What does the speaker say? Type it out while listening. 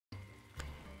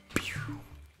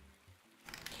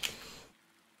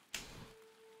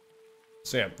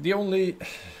So yeah, the only...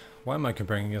 Why am I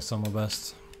comparing against Summer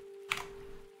Best?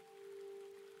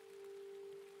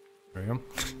 There you go.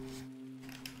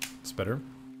 It's better.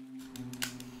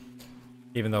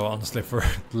 Even though honestly for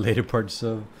later parts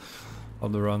of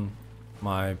the run,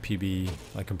 my PB,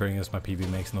 like comparing against my PB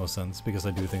makes no sense because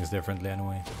I do things differently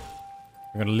anyway.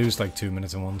 I'm gonna lose like 2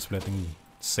 minutes in one split and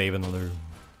save another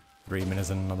 3 minutes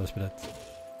in another split.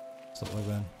 Stuff like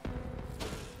that.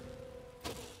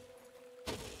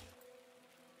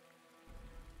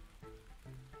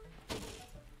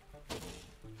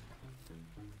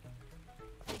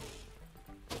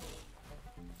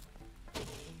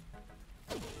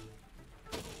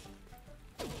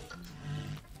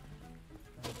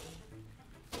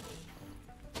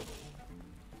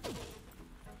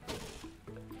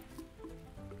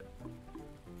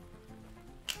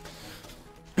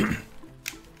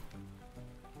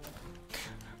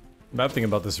 Bad thing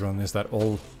about this run is that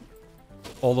all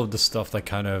of the stuff that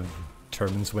kind of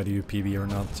determines whether you PB or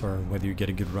not, or whether you get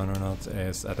a good run or not,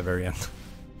 is at the very end.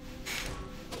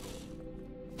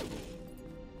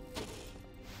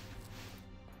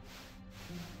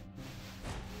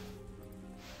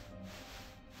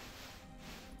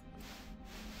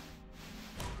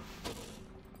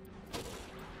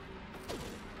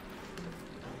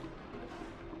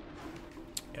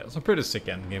 Yeah, it's a pretty sick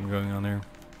end game going on here.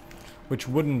 Which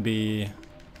wouldn't be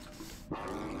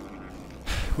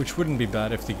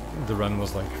bad if the run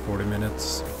was like 40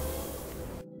 minutes.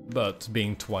 But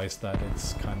being twice that,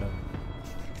 it's kind of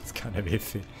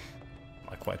iffy.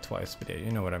 Not quite twice, but yeah,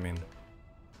 you know what I mean.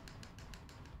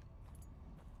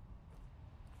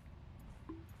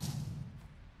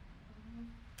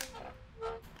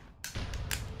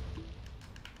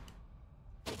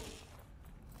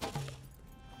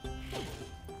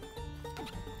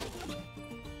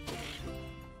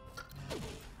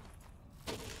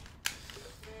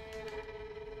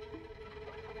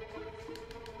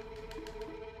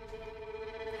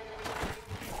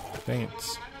 Dang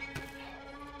it.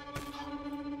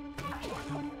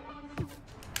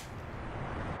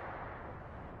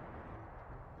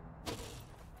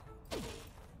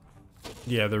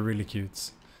 Yeah, they're really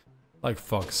cute. Like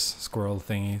fox, squirrel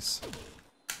thingies.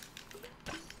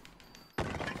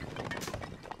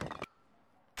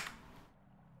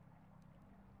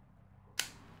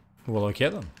 Well, okay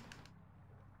then.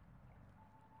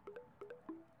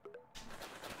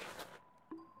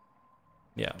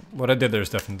 Yeah, what I did there is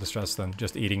definitely stress then.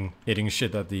 Just eating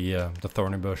shit at the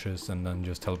thorny bushes and then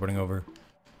just teleporting over.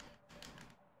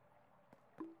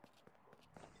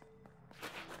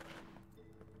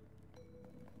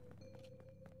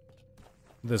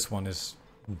 This one is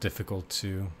difficult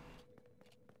to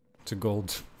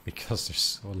gold because there's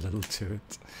so little to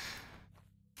it.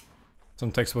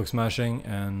 Some textbook smashing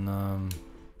and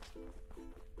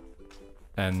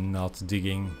not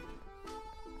digging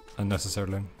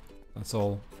unnecessarily. That's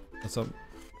all. That's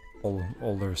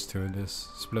all there is to this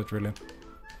split, really.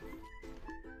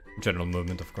 General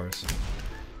movement, of course.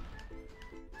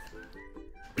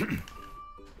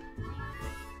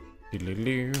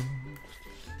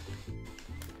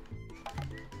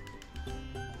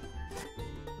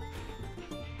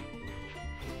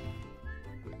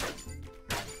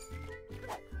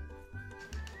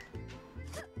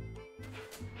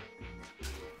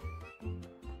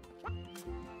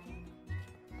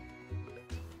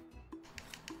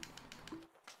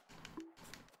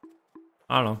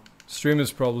 I don't know. Stream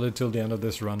is probably till the end of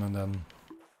this run and then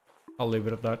I'll leave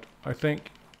it at that, I think.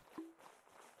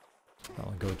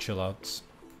 I'll go chill out.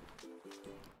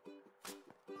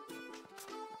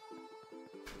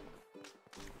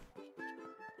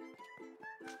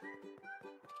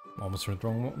 Almost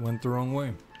went the wrong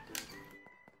way.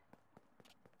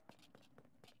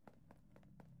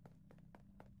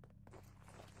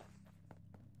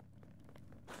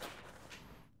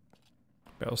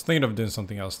 I was thinking of doing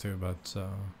something else too, but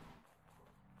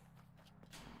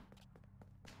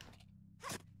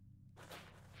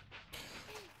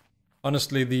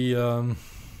honestly,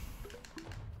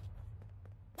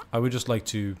 I would just like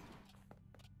to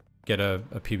get a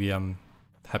PB I'm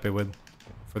happy with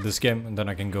for this game, and then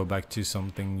I can go back to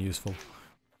something useful,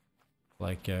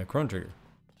 like Chrono Trigger.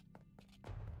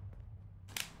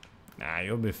 Nah,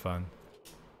 you'll be fine.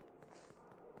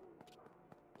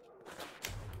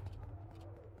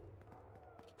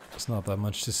 It's not that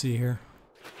much to see here.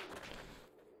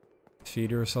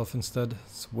 Feed yourself instead.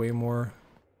 It's way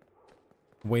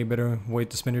better way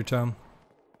to spend your time.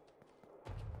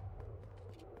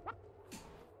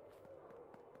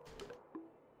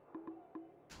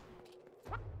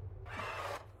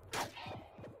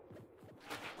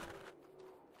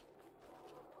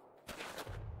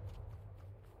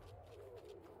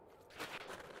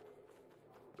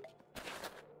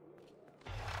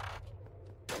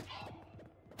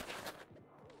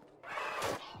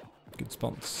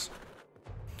 spawns.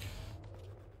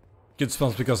 Good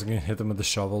spawns because I can hit them with the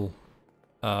shovel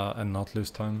and not lose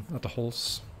time at the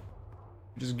holes,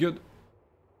 which is good.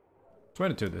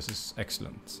 22, this is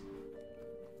excellent.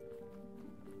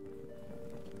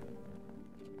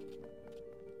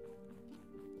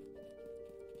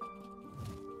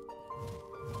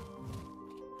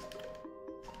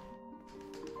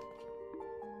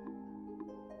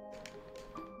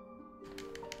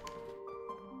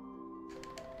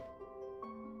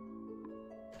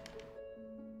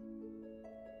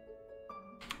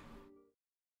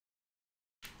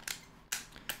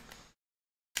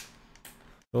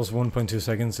 Those 1.2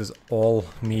 seconds is all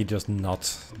me just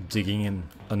not digging in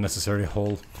unnecessary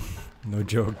hole. No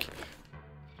joke.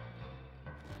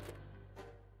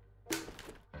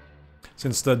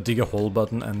 Since the dig a hole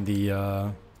button and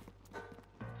the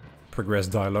progress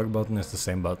dialogue button is the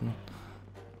same button,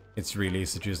 it's really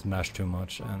easy to just mash too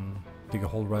much and dig a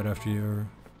hole right after you're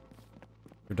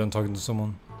done talking to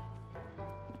someone.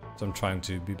 So I'm trying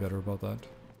to be better about that.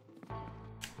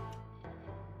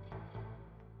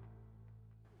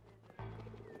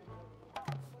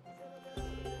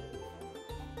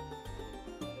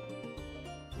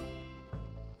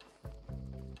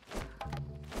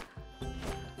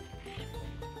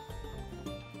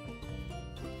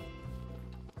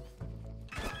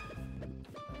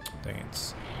 Dang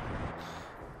it.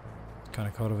 Kinda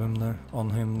caught of him there,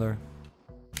 on him there.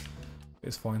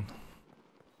 It's fine.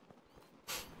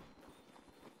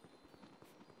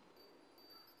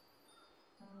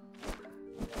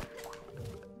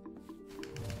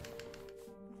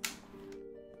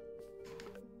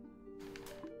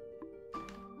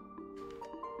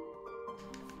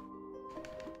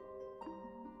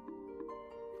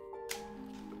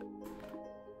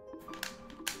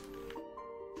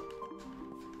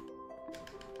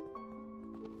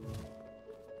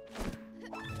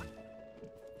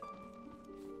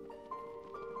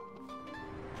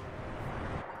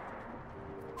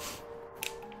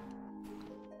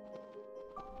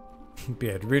 But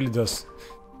yeah, it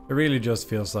really just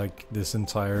feels like this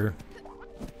entire...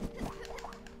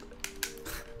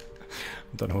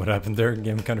 Don't know what happened there,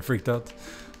 game kind of freaked out.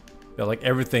 Yeah, like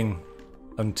everything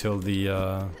until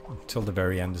the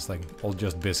very end is like all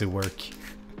just busy work.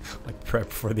 Like prep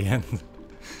for the end.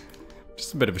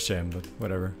 Just a bit of a shame, but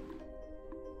whatever.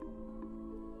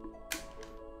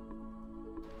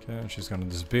 Okay, she's gonna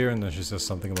disappear and then she says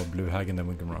something about Blue Hag and then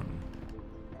we can run.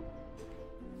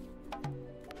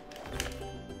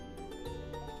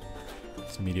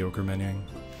 It's mediocre menuing.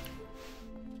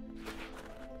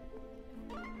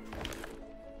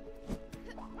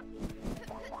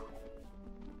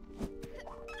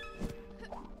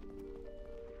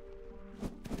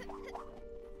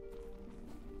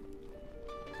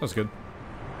 That's good.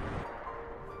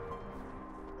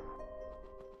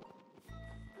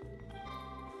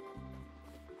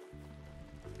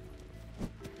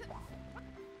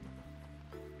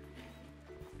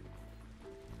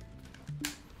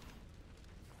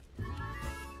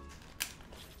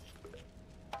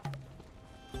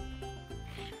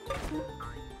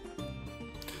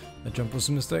 That jump was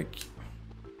a mistake.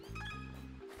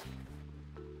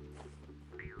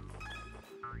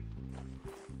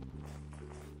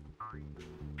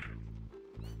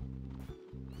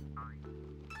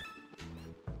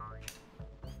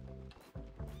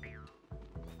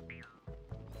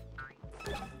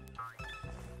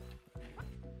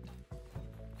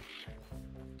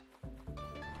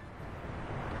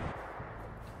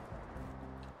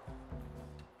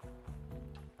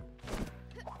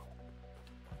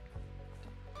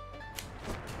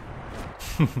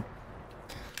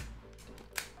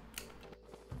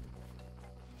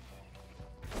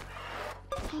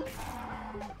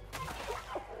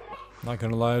 Not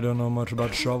gonna lie, I don't know much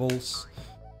about shovels.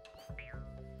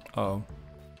 Oh.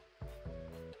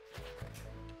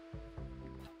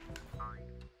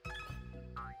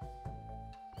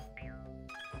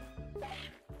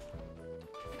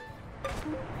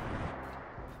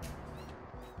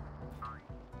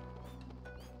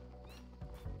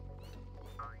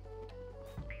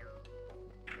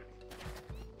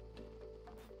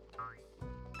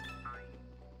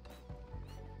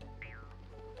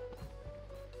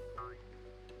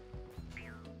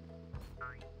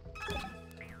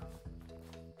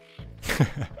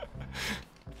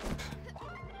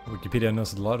 Wikipedia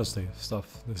knows a lot of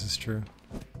stuff, this is true.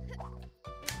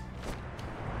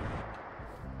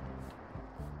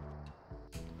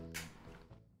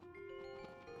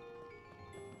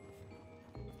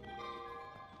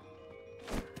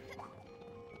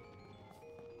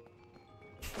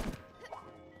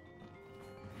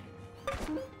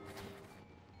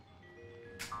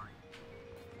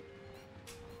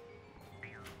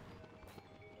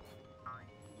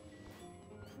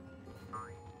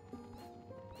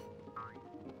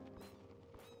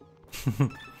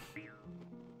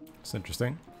 It's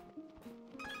interesting.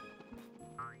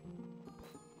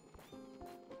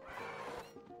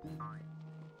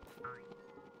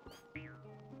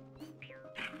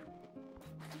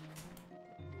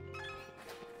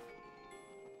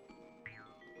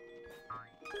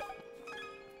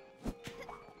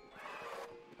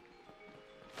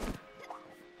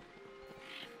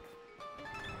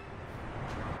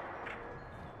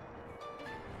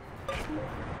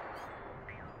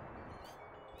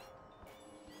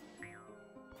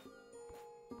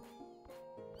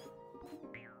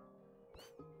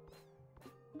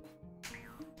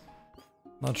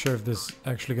 Not sure if this is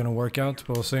actually gonna work out,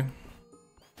 but we'll see.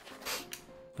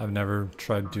 I've never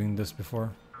tried doing this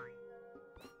before.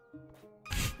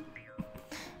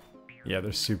 Yeah,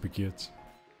 they're super cute.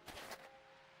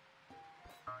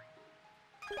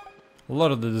 A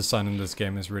lot of the design in this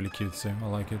game is really cutesy. I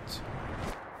like it.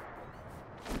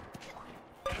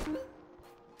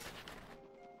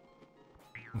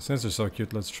 And since they're so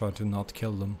cute, let's try to not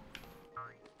kill them.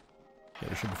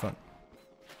 Yeah, it should be fun.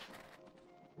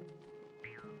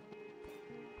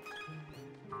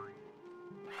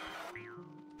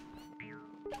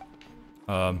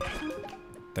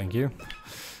 Thank you.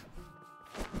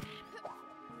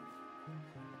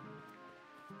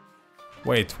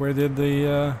 Wait, where did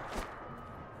the,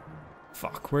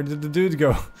 fuck, where did the dude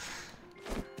go?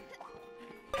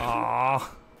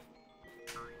 Ah.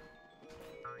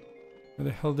 Where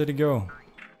the hell did he go?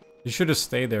 He should have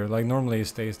stayed there, like normally he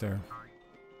stays there.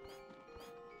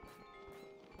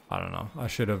 I don't know, I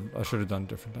should have done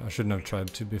differently. I shouldn't have tried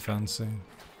to be fancy.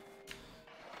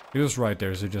 He was right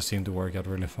there, so it just seemed to work out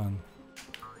really fun.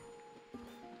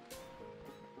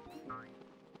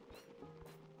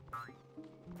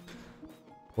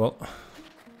 Well.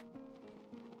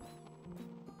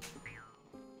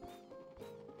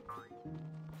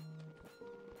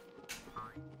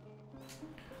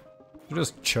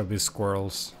 Just chubby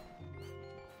squirrels.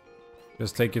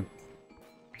 Just take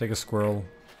a squirrel,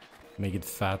 make it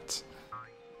fat,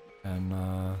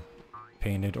 and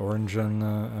paint it orange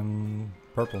and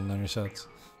purple, and then you're set.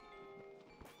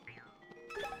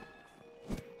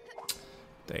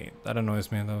 Dang it, that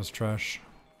annoys me, that was trash.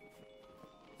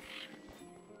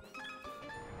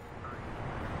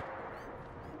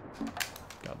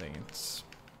 God dang it.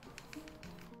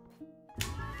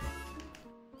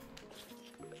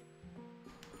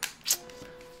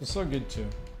 It's so good too.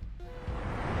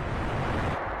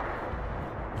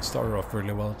 It started off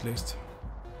really well at least.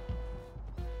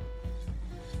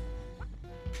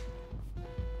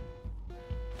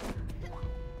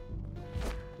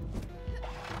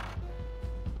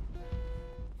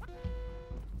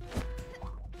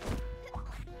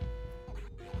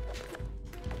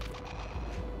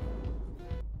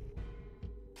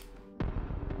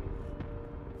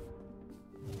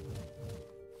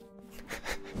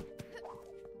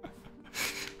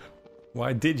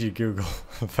 Why did you Google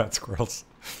fat squirrels?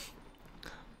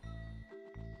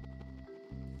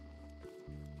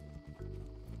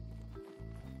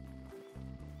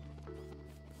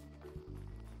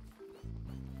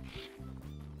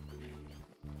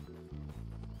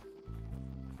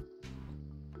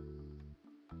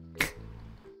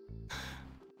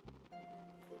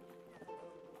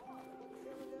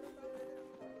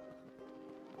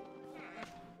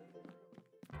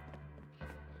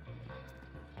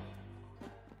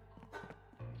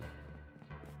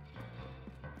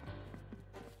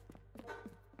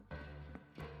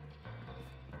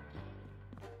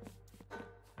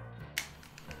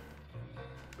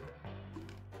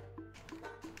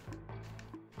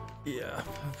 Yeah,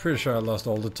 I'm pretty sure I lost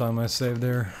all the time I saved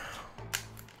there.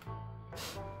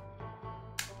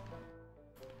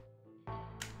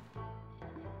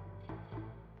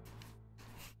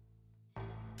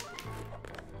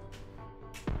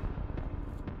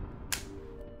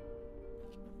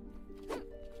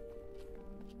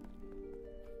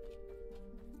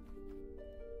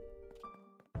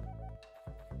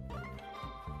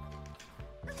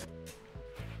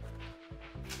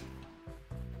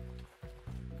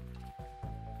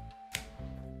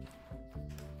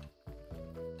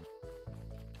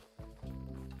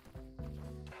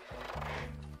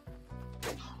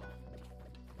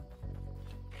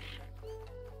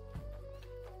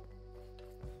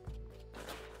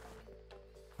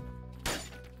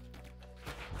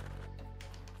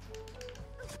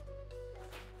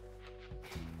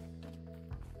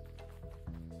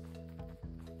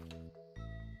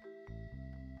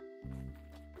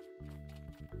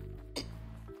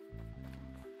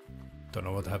 Don't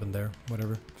know what happened there,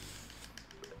 whatever.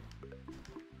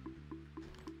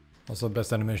 Also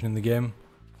best animation in the game.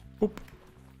 Oop.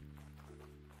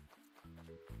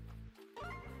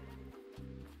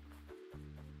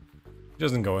 She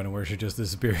doesn't go anywhere, she just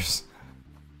disappears.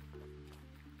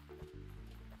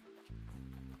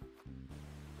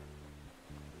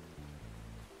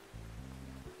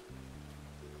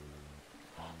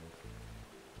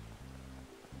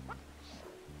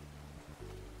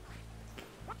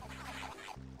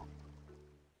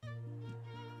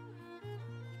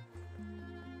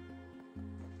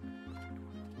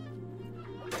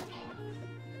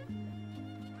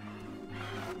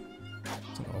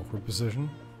 It's an awkward position.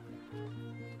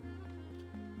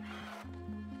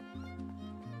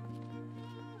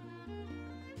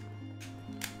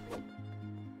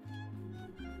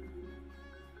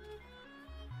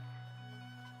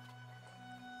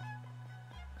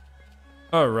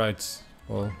 Alright,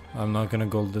 well, I'm not gonna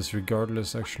gold this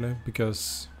regardless actually,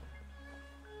 because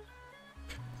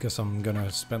I'm gonna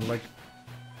spend like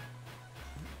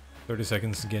 30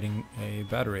 seconds getting a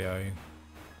battery I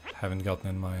haven't gotten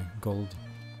in my gold.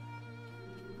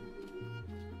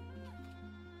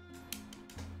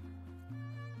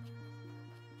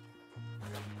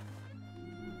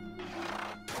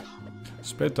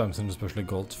 Split times and especially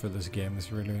golds for this game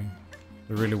is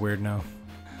really weird now.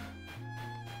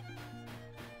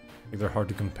 Like they're hard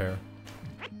to compare.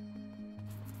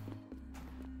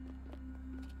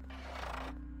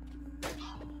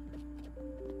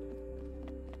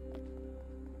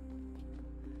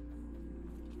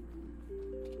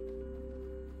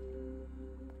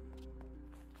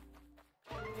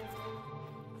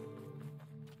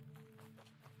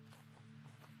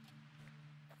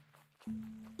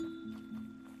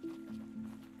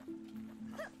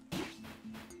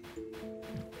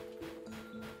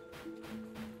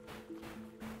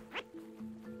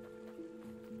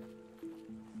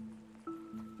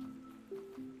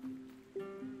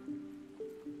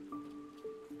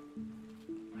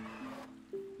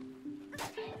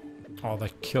 Oh,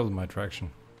 that killed my traction.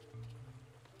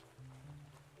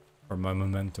 Or my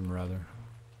momentum, rather.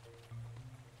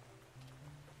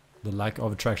 The lack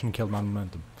of traction killed my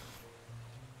momentum.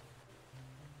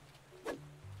 What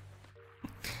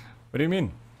do you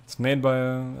mean? It's made by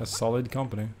a solid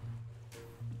company.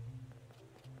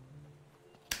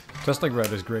 Just like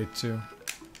Red is great too.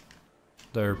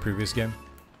 Their previous game.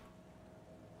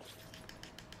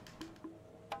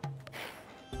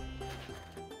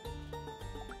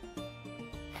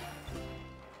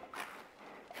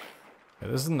 Yeah,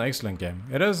 this is an excellent game.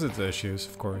 It has its issues,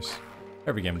 of course.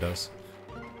 Every game does.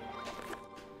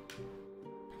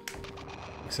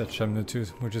 Except Shenmue 2,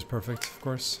 which is perfect, of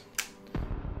course.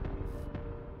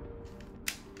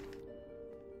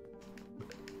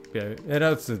 Yeah, it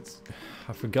has its...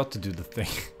 I forgot to do the thing.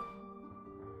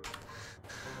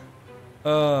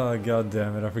 Oh, god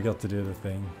damn it, I forgot to do the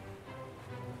thing.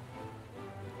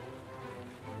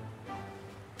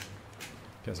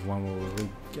 Guess when will we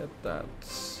get that?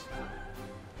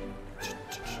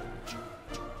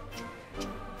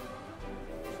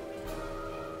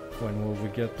 When will we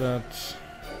get that?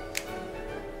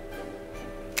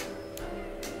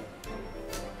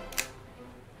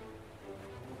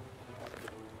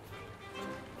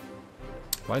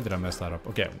 Why did I mess that up?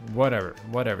 Okay, whatever,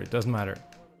 it doesn't matter.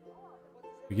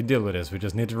 We can deal with this, we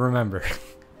just need to remember.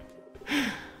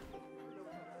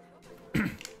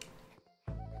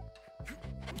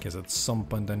 Guess at some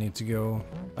point I need to go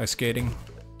ice skating.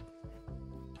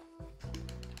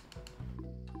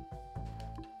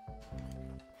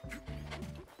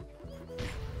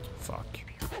 Fuck.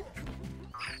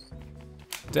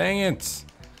 Dang it!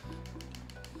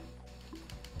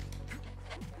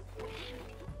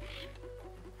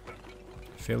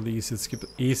 Failed the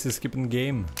easy skipping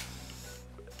game.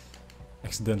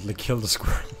 Accidentally killed the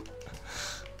squirrel.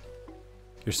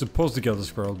 You're supposed to kill the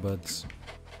squirrel, but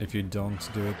if you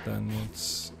don't do it, then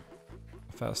it's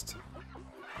fast.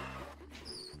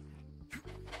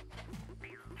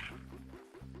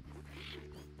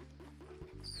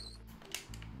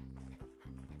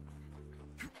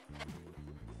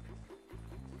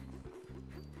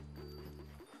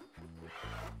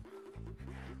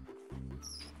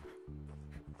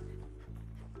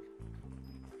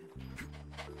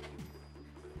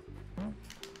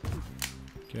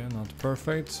 Okay, not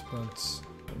perfect, but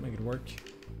we'll make it work.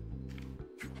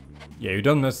 Yeah, you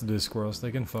don't mess with these squirrels, they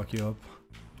can fuck you up.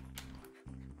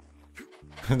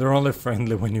 They're only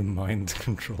friendly when you mind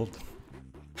control them.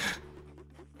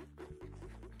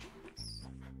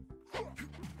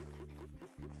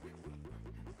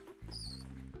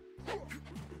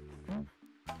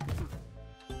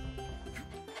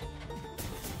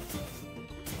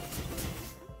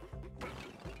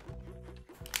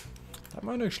 That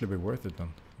might actually be worth it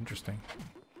then. Interesting.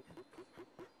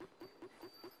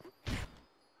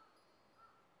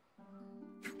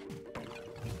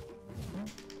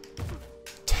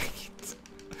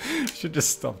 Should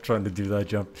just stop trying to do that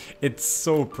jump. It's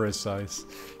so precise.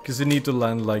 Because you need to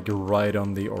land like right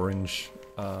on the orange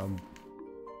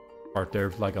part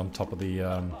there, like on top of the,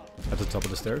 at the top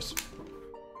of the stairs.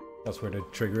 That's where the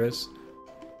trigger is.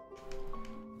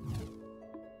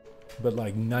 But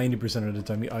like 90% of the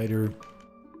time you either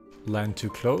land too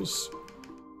close,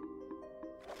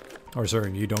 or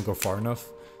sorry, you don't go far enough.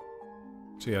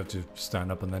 So you have to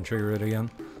stand up and then trigger it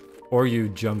again. Or you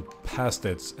jump past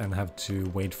it and have to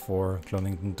wait for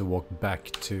Clonington to walk back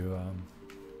to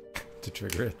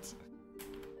trigger it.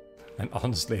 And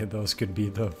honestly, those could be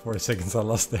the 4 seconds I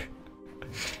lost there.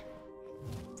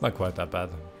 It's not quite that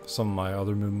bad. Some of my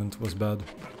other movement was bad.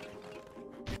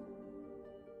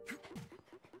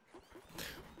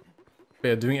 But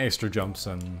yeah, doing extra jumps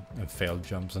and failed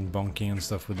jumps and bonking and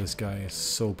stuff with this guy is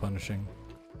so punishing.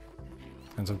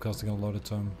 Ends up costing a lot of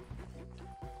time.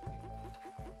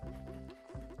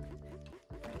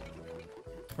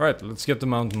 Alright, let's get the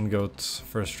mountain goat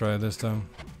first try this time.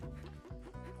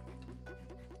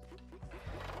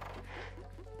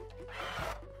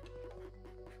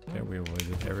 Okay, we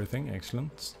avoided everything,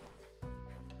 excellent.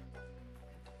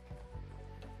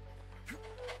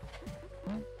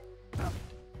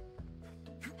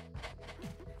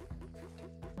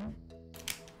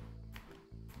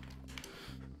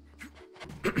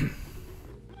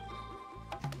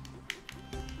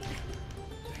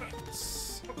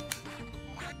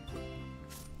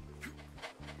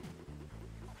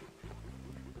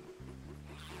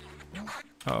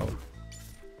 Oh.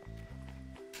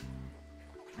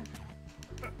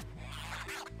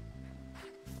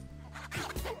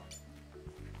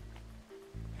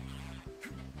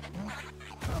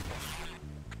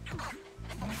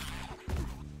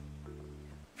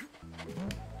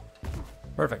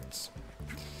 Perfect.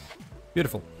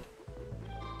 Beautiful.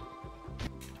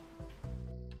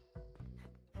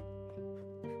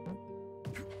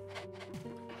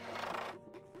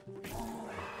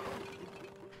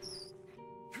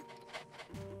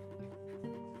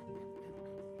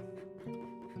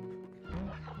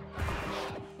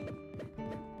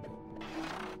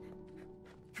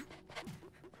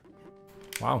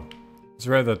 Wow. It's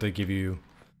rare that they give you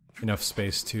enough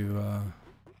space to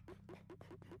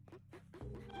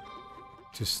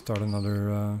start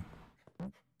another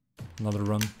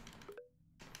run.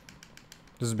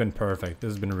 This has been perfect.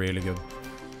 This has been really good.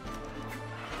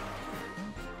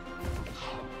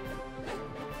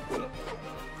 Oh,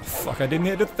 fuck, I didn't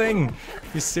hit a thing!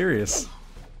 You serious?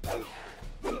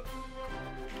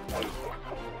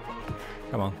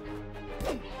 Come on.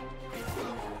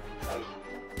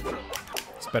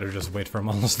 It's better just wait for him,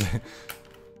 honestly.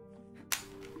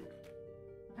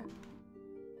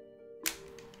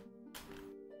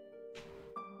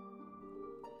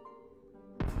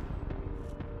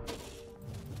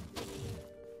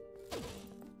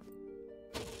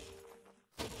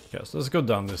 Yes, let's go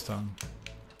down this time.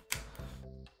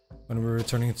 When we're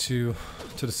returning to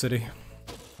the city.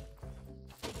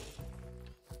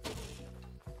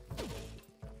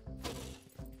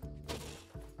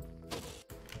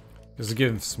 This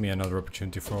gives me another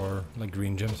opportunity for like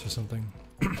green gems or something.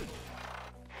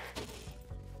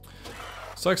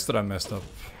 Sucks that I messed up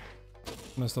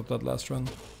that last run.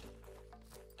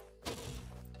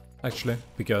 Actually,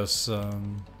 because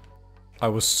I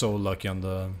was so lucky on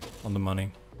the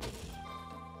money.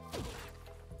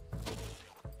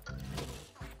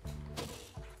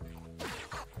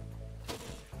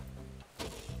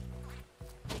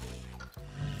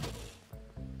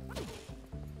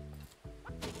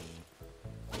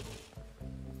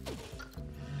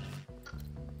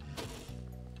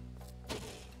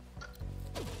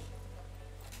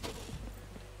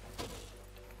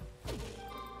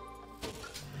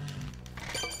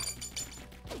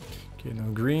 Okay,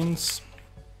 no greens.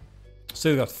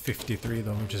 Still got 53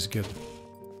 though, which is good.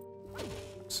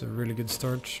 It's a really good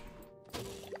start.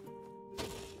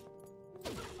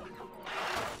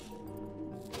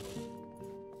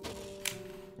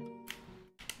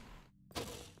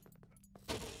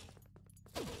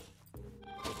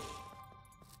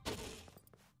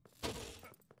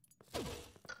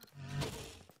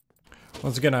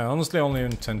 Once again, I honestly only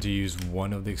intend to use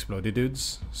one of the exploded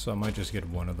dudes, so I might just get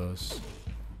one of those.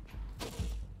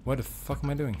 What the fuck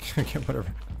am I doing? Okay,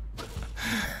 whatever.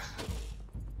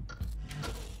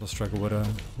 Lost track of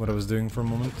what I was doing for a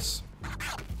moment.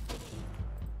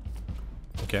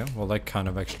 Okay, well that kind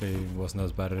of actually wasn't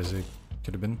as bad as it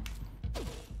could have been.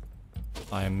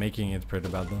 I am making it pretty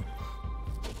bad though.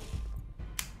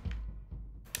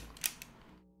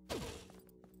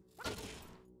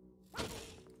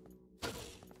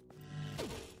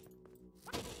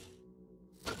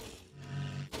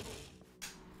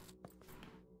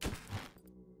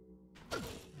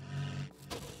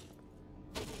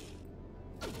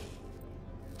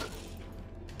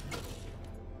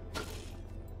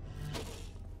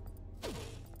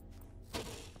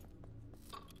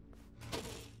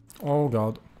 Oh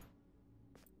god.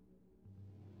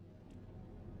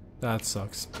 That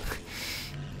sucks.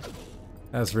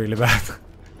 That's really bad.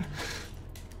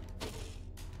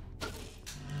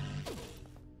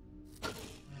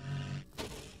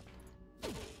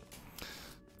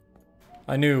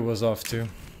 I knew it was off too.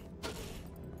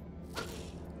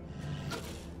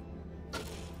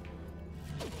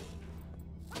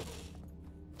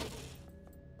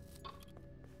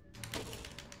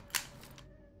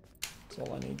 That's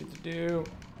all I needed to do.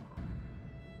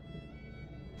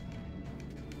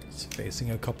 It's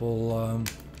facing a couple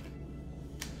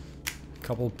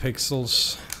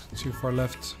pixels too far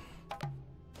left.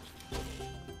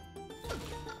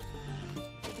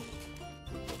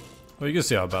 Well, you can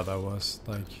see how bad that was.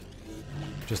 Like,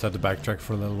 just had to backtrack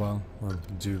for a little while, or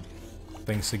do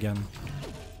things again.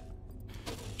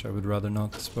 Which I would rather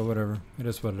not, but whatever. It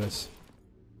is what it is.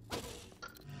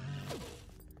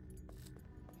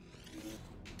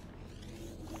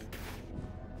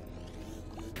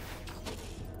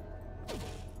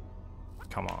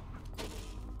 Come on.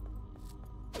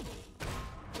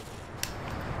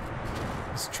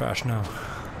 It's trash now.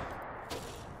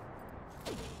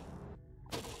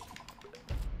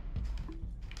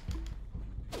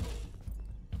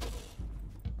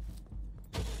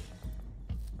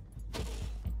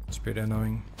 Pretty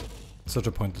annoying. Such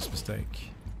a pointless mistake.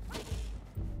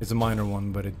 It's a minor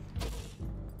one, but it...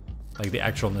 like, the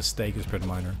actual mistake is pretty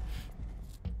minor.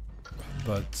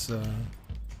 But,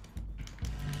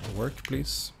 work,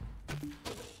 please.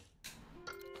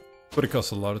 But it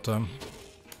costs a lot of time.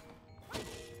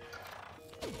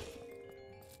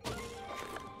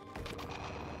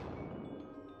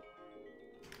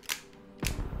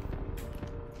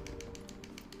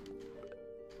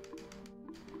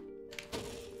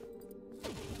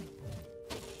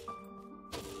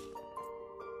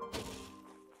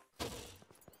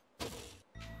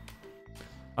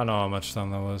 I don't know how much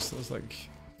time that was. It was like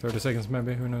 30 seconds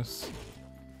maybe, who knows.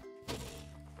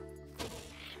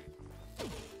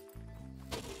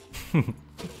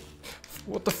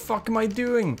 What the fuck am I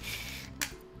doing?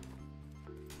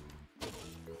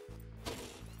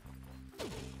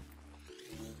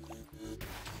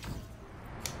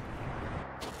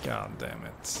 God damn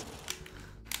it.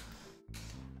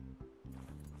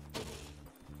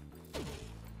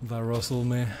 That rustled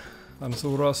me. I'm so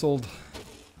rustled.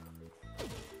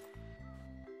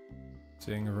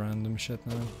 Seeing a random shit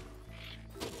now.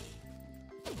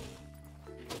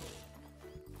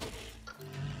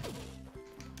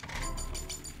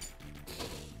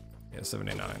 Yeah,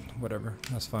 79. Whatever.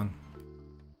 That's fine.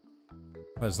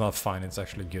 But it's not fine, it's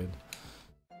actually good.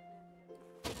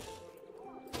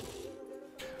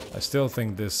 I still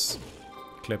think this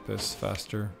clip is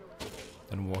faster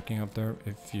than walking up there,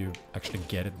 if you actually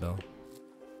get it though.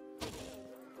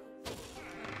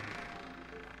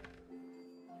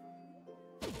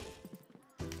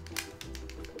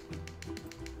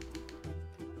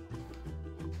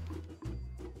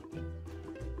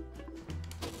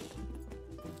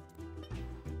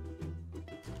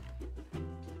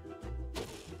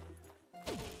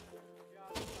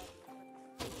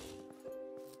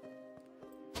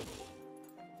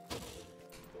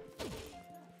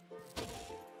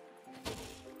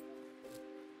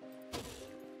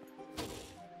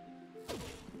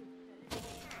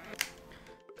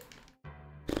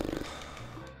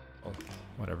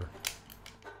 Whatever.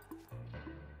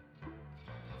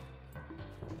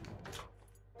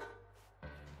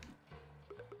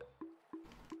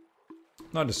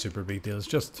 Not a super big deal, it's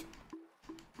just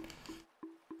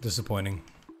disappointing.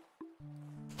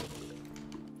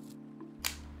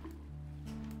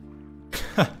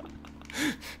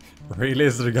 Really?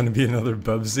 Is there gonna be another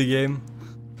Bubsy game?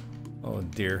 Oh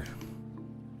dear.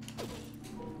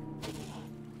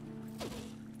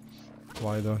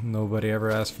 Why don't nobody ever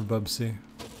ask for Bubsy?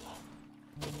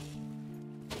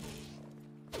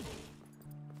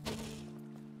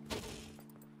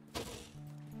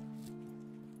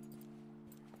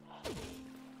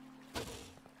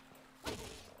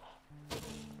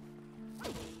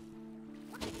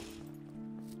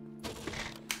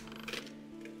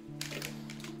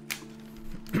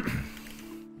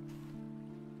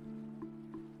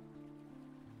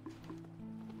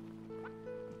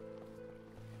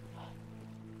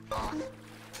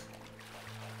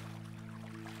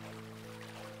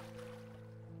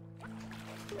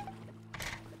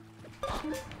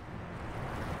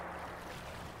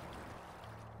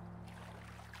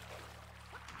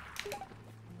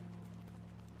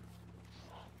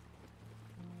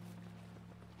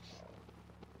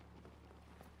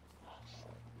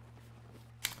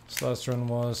 Last run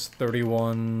was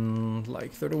 31,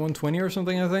 like 31:20 or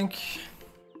something, I think.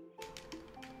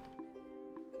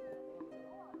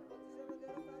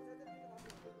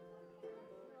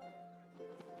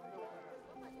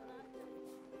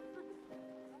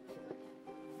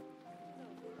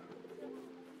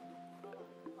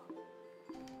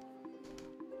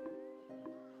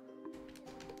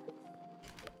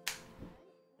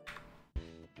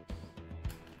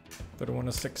 31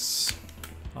 to 6.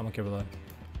 I'm okay with that.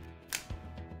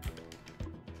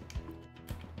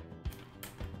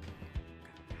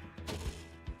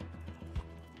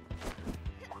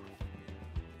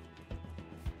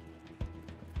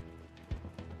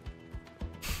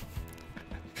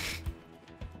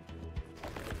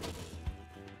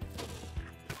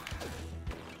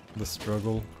 The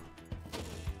struggle.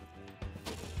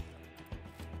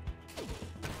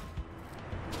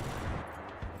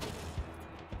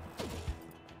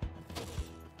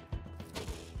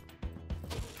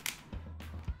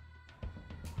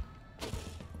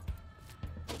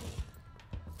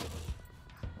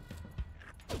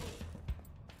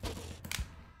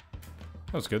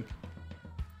 That was good.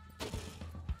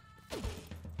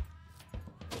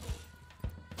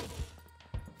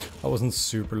 I wasn't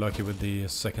super lucky with the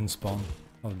second spawn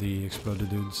of the exploded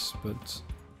dudes, but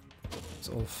it's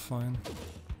all fine.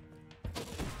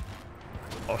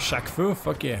 Oh, Shaq Fu,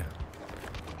 fuck yeah.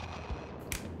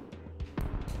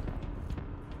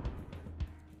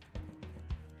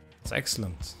 It's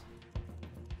excellent.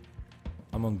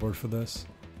 I'm on board for this.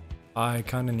 I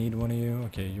kinda need one of you.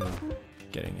 Okay, you're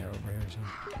getting it over here, so.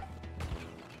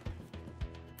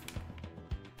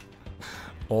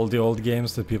 All the old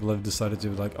games that people have decided to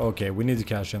be like, okay, we need to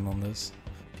cash in on this.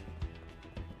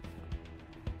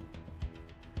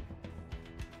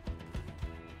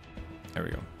 There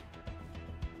we go.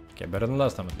 Okay, better than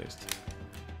last time at least.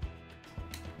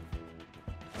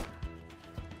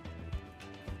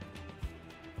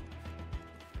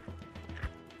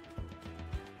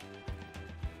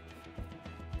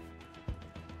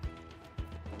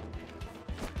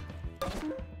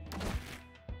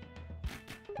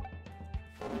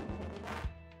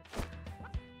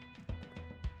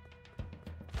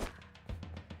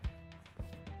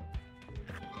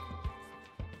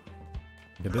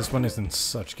 Yeah, this one is in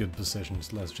such good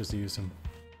positions. Let's just use him.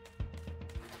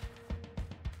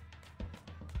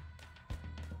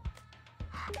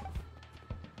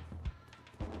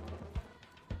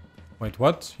 Wait,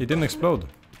 what? He didn't explode.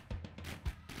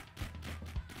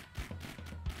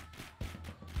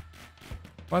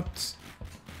 What?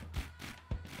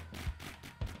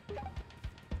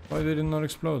 Why did it not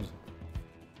explode?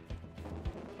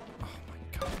 Oh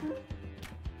my god.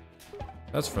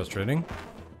 That's frustrating.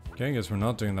 Okay, I guess we're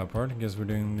not doing that part. I guess we're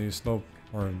doing the slope,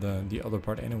 or the other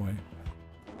part anyway.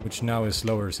 Which now is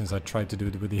slower since I tried to do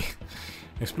it with the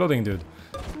exploding dude.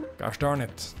 Gosh darn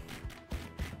it.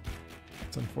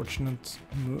 It's unfortunate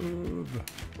move.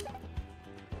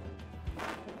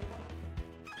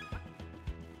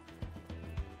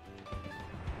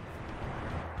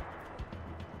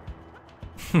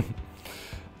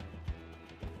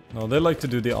 No, they like to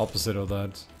do the opposite of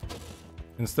that.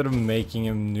 Instead of making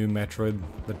a new Metroid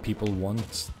that people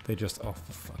want, they just... Oh,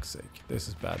 for fuck's sake. This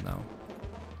is bad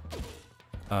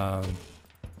now.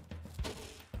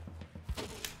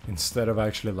 Instead of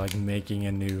actually, like, making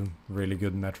a new, really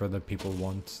good Metroid that people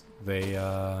want, they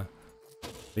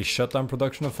shut down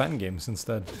production of fan games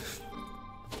instead.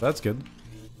 That's good.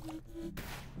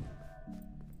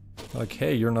 Like,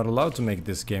 hey, you're not allowed to make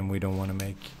this game we don't want to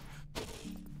make.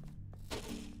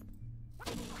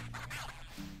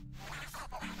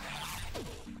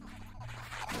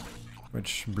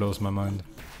 Which blows my mind.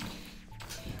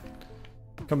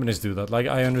 Companies do that. Like,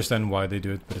 I understand why they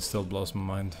do it, but it still blows my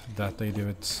mind that they do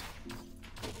it.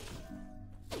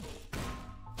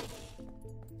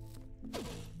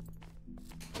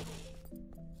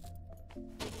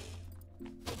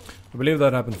 I believe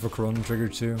that happened for Chrono Trigger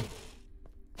too.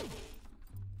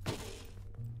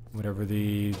 Whatever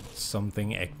the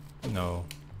something... No.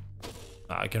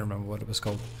 I can't remember what it was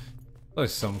called. Like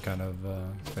some kind of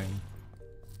thing.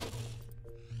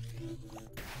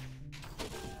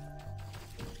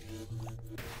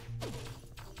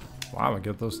 Wow, I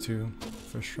got those two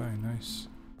first try, nice.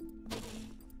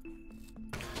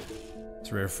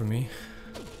 It's rare for me.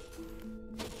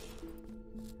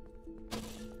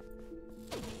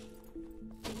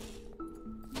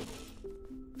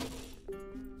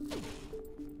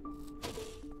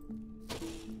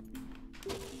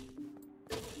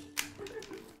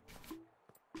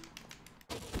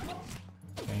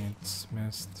 Dang, it's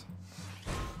missed.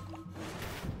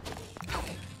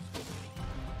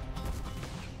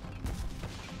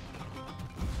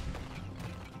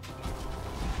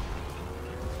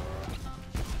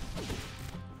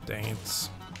 Dang it.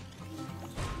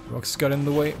 Rocks got in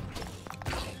the way.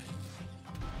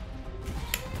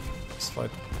 This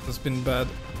fight has been bad.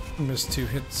 Missed 2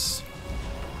 hits.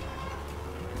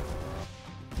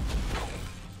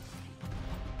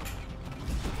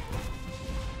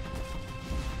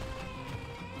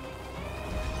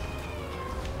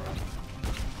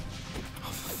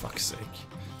 fuck's sake.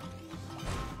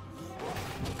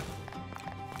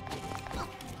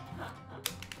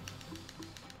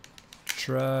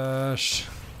 Trash.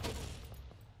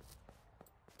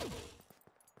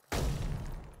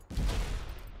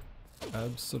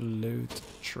 Absolute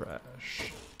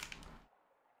trash.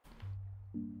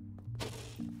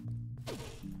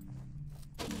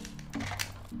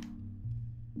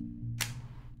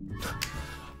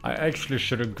 I actually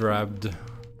should have grabbed...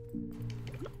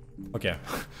 Okay,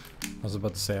 I was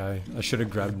about to say I should have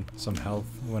grabbed some health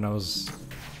when I was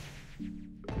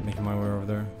making my way over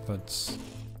there, but...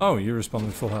 Oh, you responded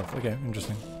with full health. Okay,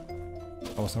 interesting.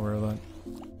 I wasn't aware of that.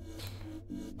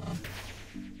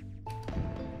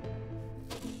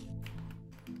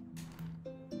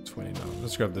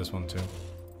 Let's grab this one too.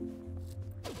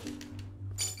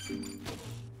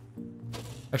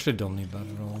 Actually don't need that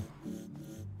at all.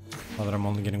 Now that I'm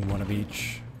only getting one of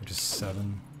each, which is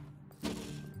 7. So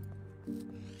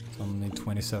I'll need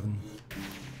 27.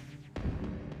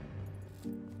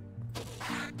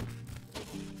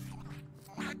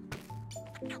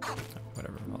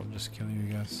 Whatever, I'll just kill you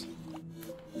guys.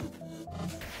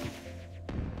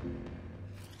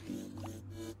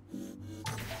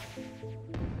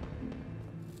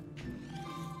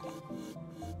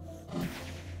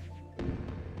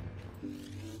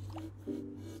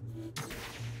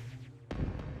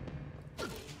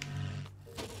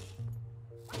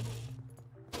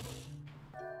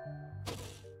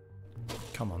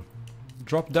 Come on.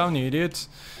 Drop down, you idiot!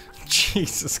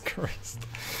 Jesus Christ.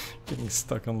 Getting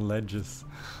stuck on ledges.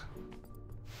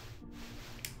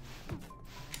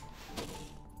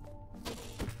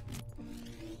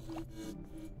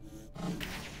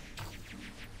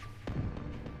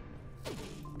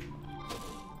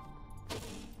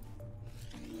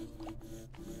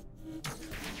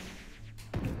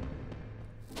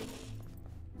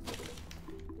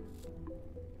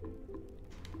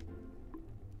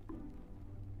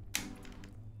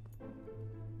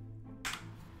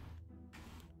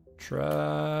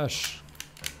 Trash.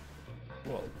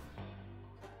 Whoa.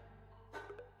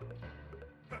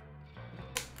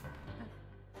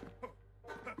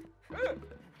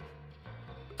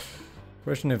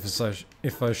 Question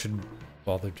if I should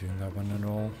bother doing that one at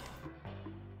all.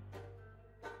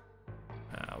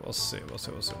 We'll see.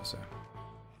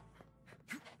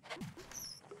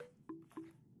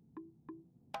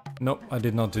 Nope, I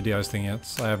did not do the ice thing yet.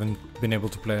 I haven't been able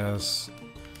to play as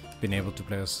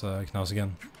Knaus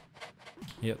again.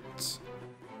 Yet.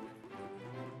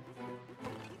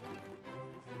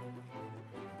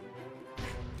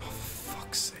 Oh, for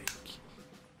fuck's sake.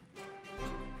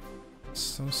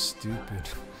 So stupid.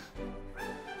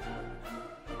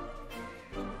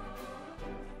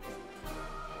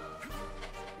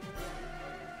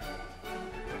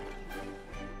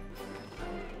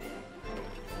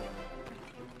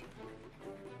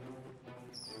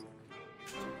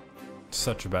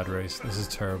 Such a bad race. This is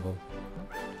terrible.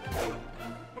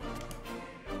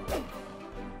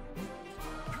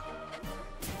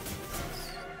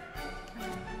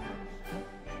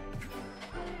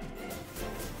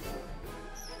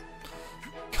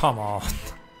 Come on.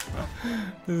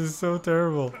 This is so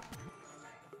terrible.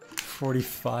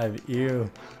 45, ew.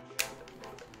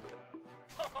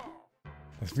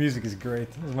 This music is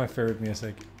great. This is my favorite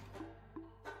music.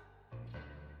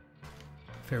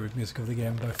 Favorite music of the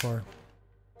game by far.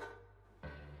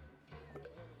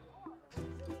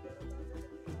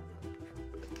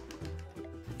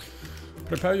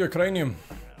 Prepare your cranium.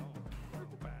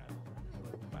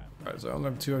 Alright, so I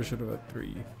only have 2, I should have had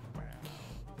 3.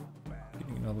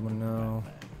 Getting another one now.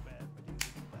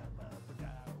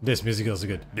 This music is also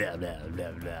good. Blah blah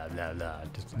blah blah blah blah.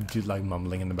 Just like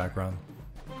mumbling in the background.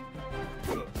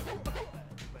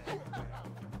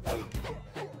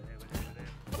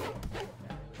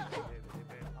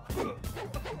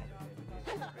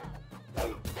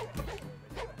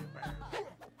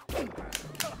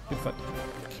 Good fight.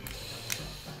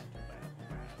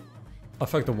 I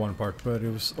fucked the one part, but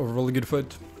it was overall a good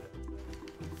fight.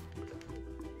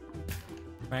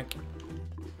 Back.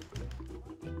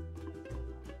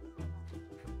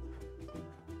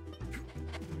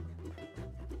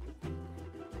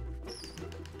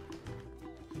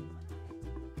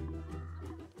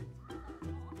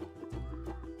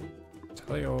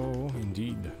 Hello,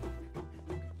 indeed.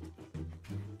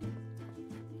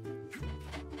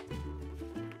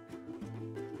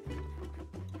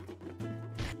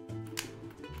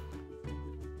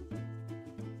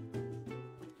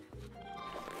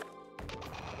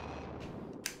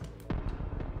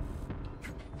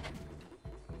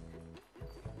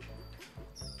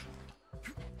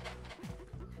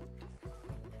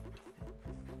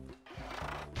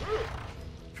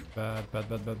 Bad, bad,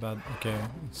 bad, bad, bad. Okay,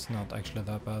 it's not actually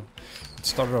that bad. It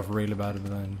started off really bad, but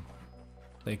then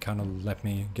they kind of let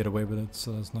me get away with it,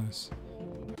 so that's nice.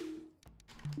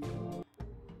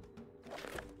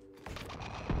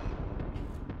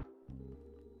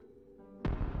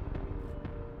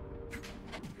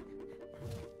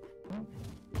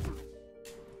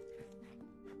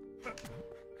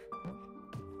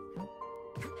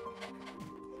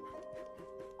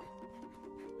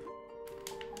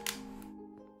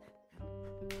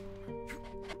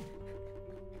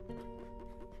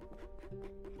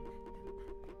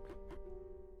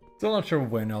 Still not sure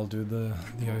when I'll do the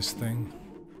ice thing.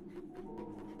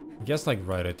 I guess like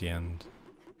right at the end.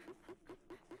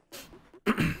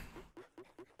 Oh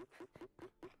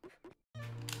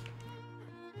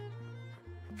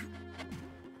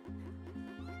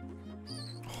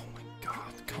my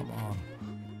god, come on.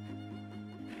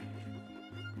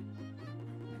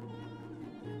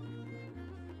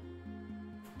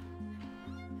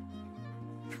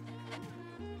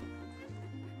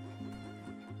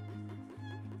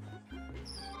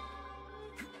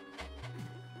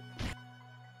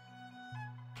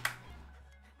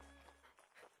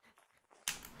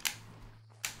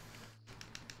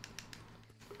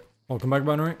 Welcome back,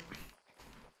 Binary.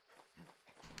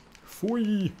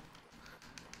 Fui!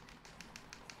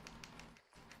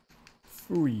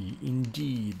 Fui,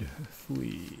 indeed.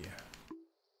 Fui.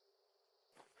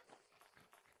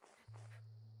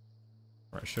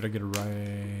 Alright, should I get it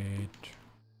right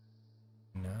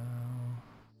now?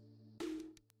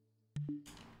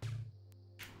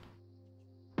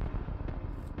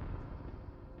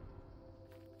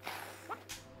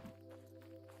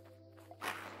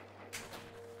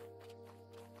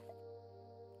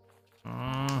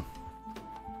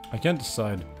 I can't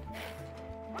decide.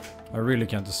 I really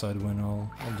can't decide when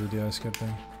I'll do the ice skip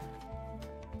thing.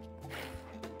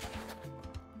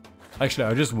 Actually,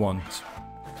 I just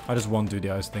won't do the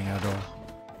ice thing at all.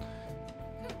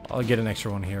 I'll get an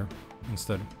extra one here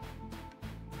instead.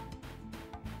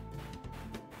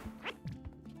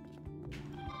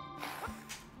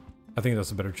 I think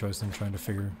that's a better choice than trying to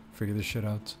figure this shit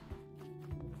out.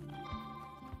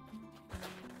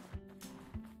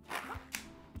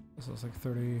 So it's like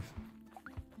 30,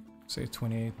 say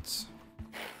 28.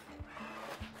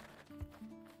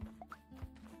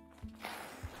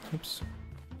 Oops.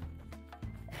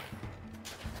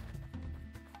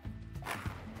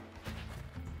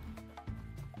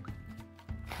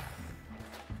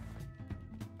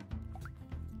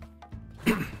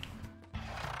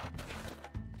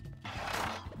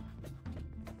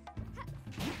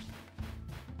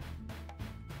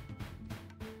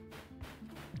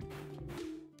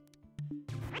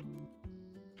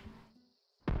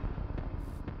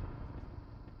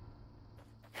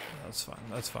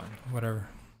 That's fine, whatever.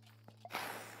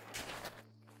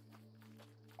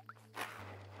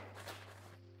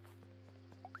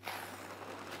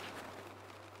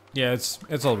 Yeah,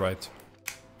 it's all right.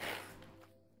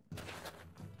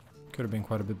 Could have been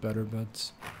quite a bit better, but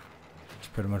it's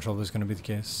pretty much always going to be the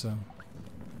case, so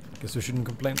guess we shouldn't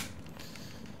complain.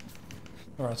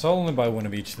 Alright, so I'll only buy one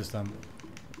of each this time.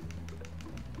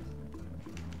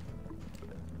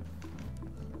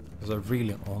 Because I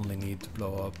really only need to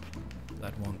blow up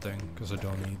that one thing, because I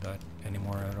don't need that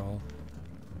anymore at all.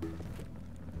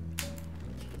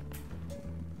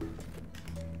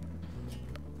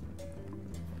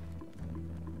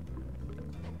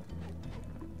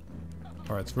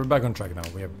 Alright, so we're back on track now.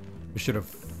 We should have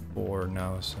 4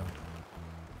 now, so.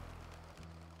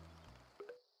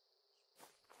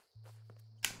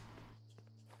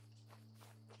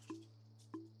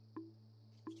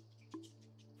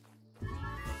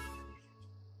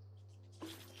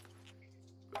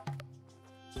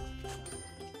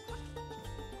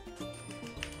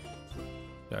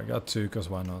 Yeah, I got 2, because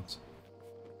why not?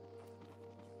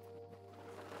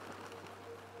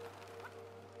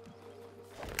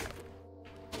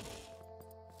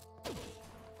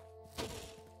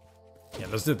 Yeah,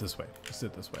 let's do it this way. Let's do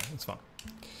it this way. It's fun.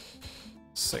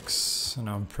 6. And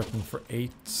now I'm prepping for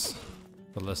 8.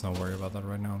 But let's not worry about that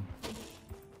right now.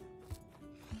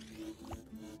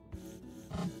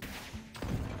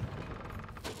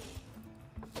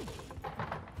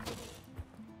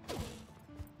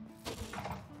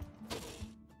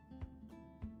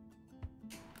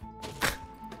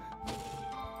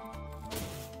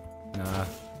 Nah.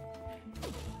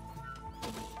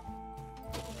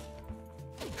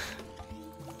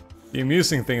 The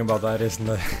amusing thing about that is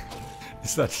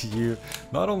that you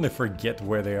not only forget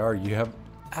where they are, you have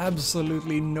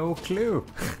absolutely no clue.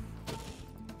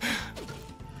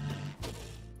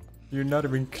 You're not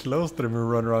even close to them and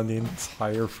run around the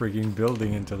entire freaking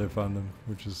building until they found them,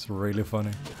 which is really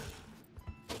funny.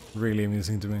 Really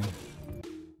amusing to me.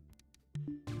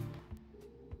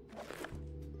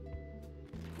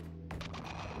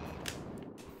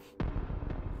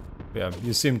 Yeah,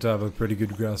 you seem to have a pretty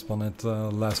good grasp on it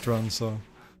last run, so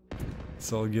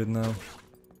it's all good now.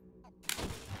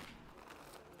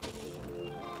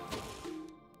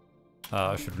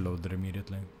 I should load it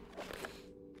immediately.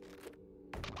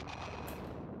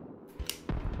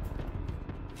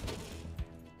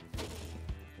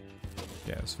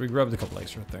 Yeah, so we grabbed a couple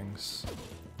extra things.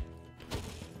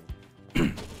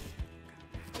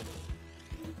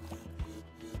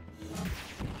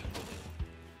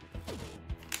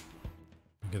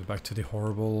 Get back to the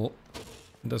horrible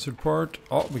desert part.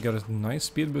 Oh, we got a nice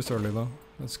speed boost early though.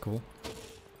 That's cool.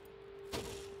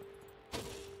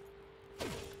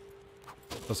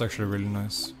 That's actually really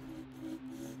nice.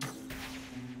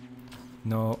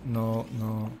 No, no,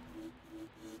 no.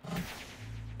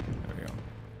 There we go.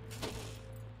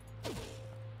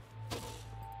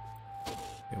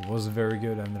 It was very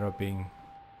good, ended up being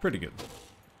pretty good.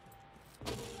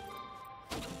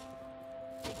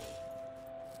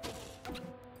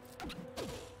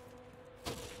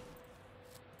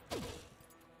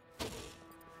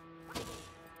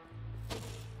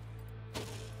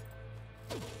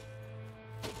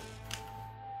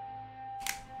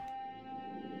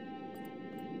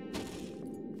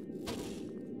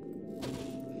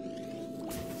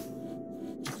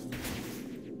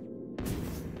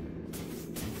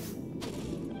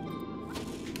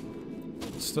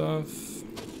 Stuff.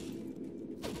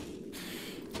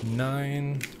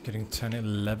 9, getting 10,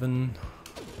 11.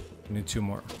 We need 2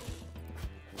 more.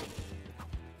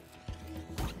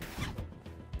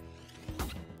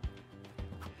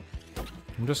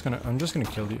 I'm just gonna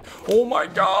kill you. Oh my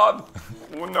god!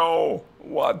 Oh no!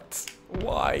 What?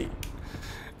 Why?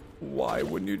 Why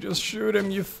wouldn't you just shoot him,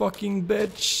 you fucking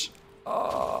bitch?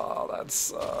 Oh, that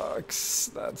sucks.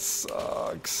 That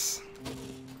sucks.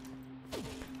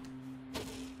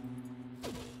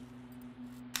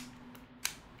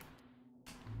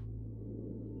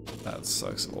 That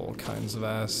sucks all kinds of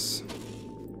ass.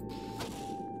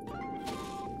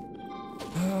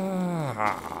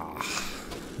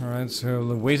 Alright, so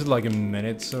we waited like a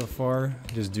minute so far,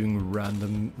 just doing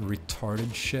random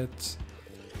retarded shit.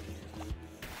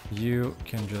 You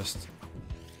can just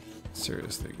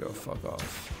seriously go fuck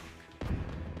off.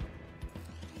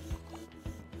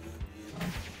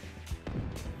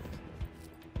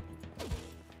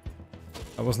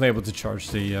 I wasn't able to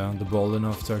charge the ball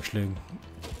enough to actually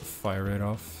fire it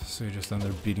off, so you just end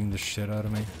up beating the shit out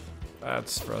of me.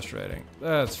 That's frustrating.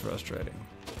 That's frustrating.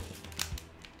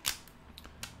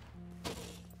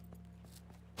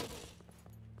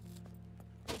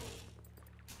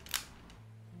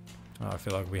 Oh, I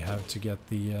feel like we have to get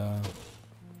the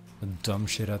dumb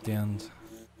shit at the end.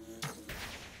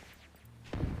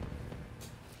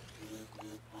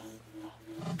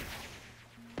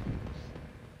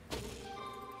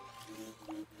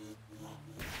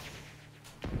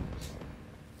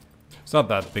 It's not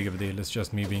that big of a deal, it's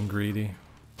just me being greedy.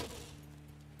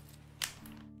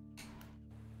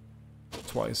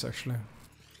 Twice, actually.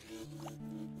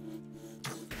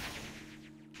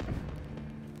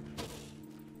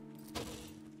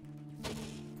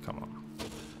 Come on.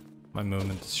 My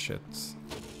movement is shit.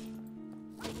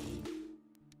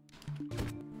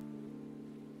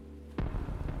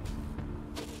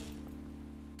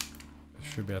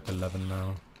 Should be at 11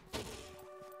 now.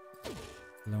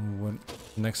 And then what?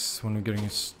 Next one we're getting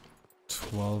is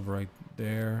 12 right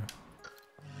there.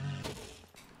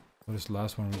 What is the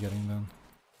last one we're getting then?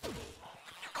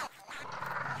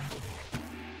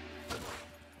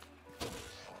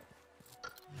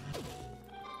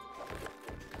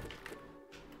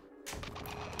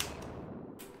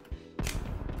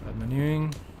 Bad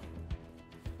menuing.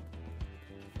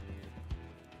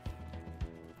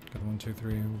 Got 1, 2,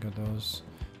 3. We got those.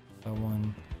 That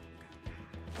one.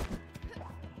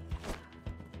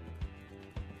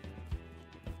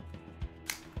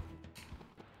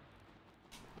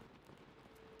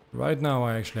 Right now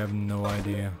I actually have no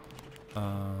idea.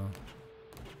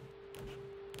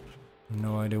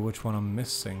 No idea which one I'm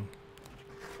missing.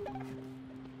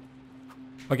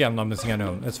 Okay, I'm not missing any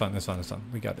of them. It's fine, it's fine, it's fine.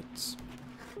 We got it.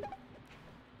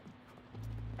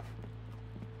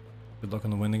 Good luck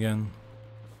on the win again.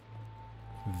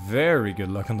 Very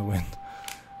good luck on the win.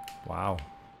 Wow.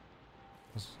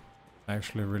 That's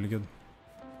actually really good.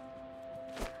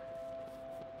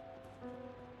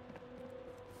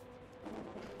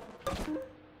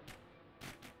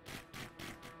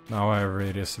 Now I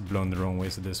already just blown the wrong way,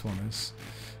 so this one is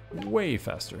way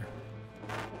faster.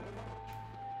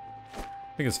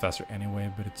 I think it's faster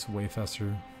anyway, but it's way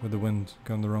faster with the wind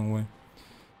going the wrong way.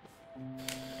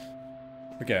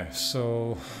 Okay,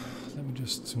 so let me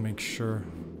just make sure.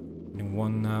 Getting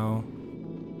one now.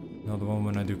 Another one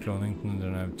when I do cloning, and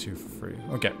then I have 2 for free.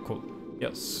 Okay, cool.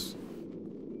 Yes.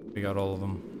 We got all of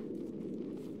them.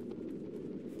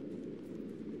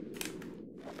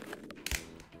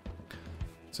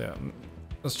 So yeah,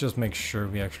 let's just make sure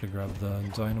we actually grab the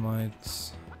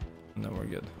dynamites, and then we're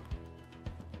good.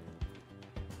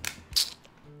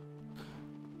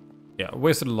 Yeah, I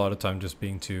wasted a lot of time just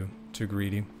being too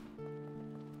greedy.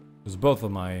 Because both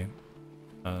of my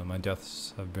my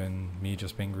deaths have been me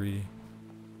just being greedy.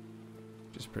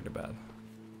 Which is pretty bad.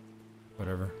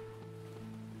 Whatever.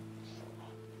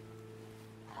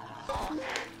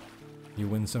 You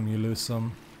win some, you lose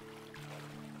some.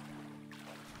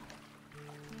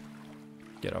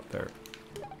 Get up there.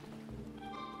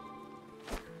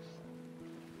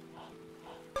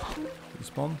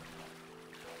 Respawn.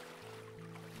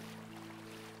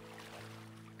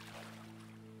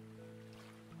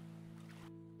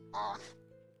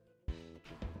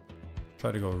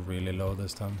 Try to go really low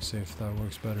this time, see if that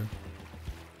works better.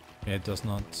 Yeah, it does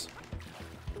not.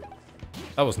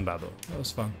 That wasn't bad though, that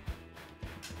was fun.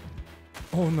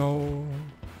 Oh no!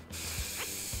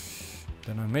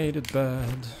 Then I made it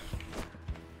bad.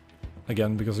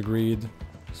 Again, because of greed.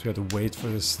 So we had to wait for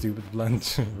this stupid blend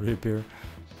to reappear.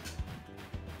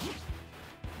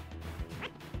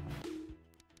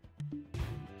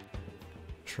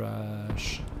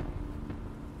 Trash.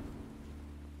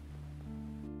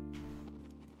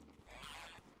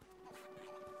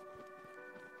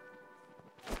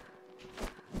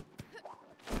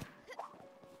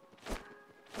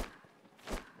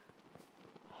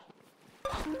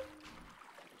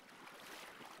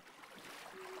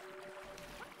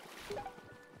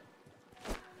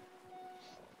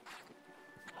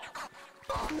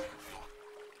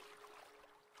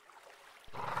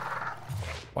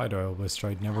 Why do I always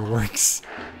try? It never works.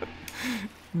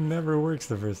 Never works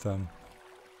the first time.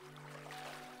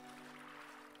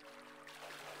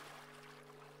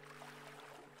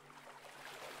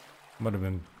 Might have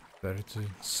been better to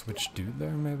switch dude there,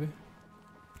 maybe?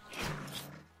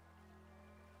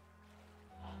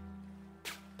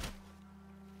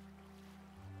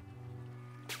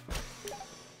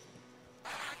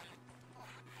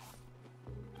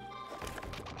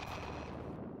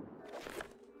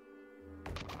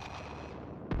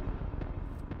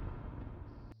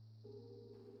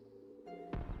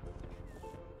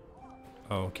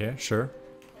 Okay, sure.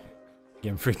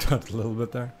 Game freaked out a little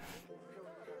bit there.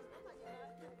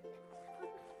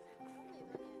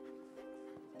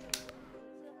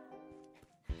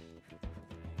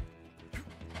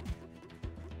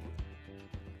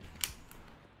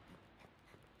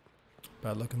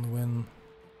 Bad luck in the wind.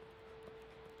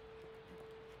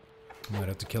 Might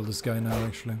have to kill this guy now,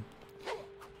 actually.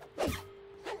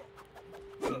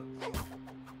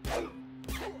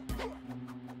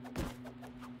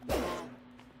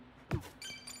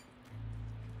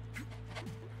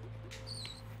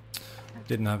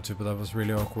 Didn't have to, but that was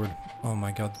really awkward. Oh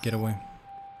my god, get away.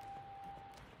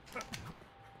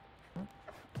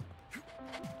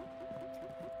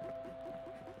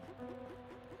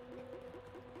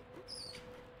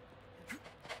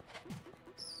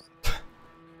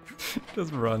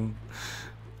 Just run,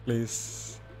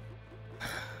 please.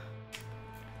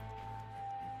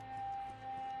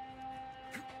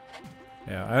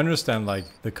 Yeah, I understand like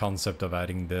the concept of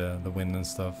adding the wind and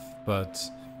stuff, but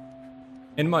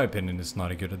in my opinion, it's not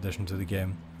a good addition to the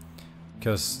game.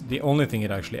 Because the only thing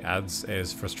it actually adds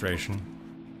is frustration.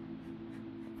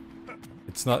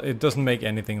 It's not, it doesn't make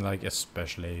anything like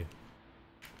especially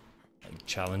like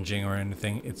challenging or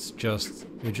anything. It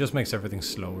just makes everything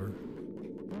slower.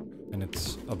 And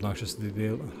it's obnoxious to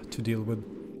deal with.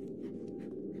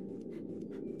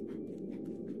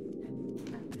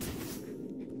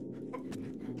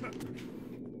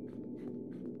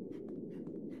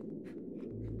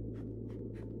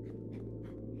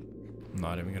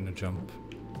 Not even gonna jump.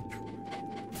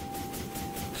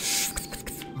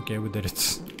 Okay, we did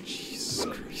it. Jesus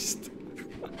Christ.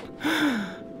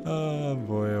 Oh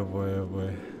boy, oh boy, oh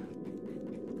boy.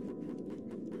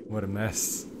 What a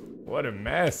mess. What a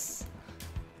mess.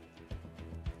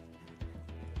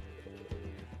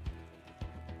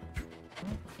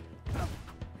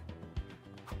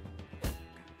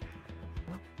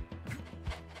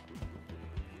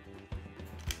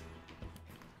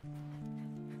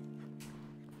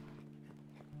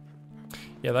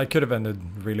 Yeah, that could have ended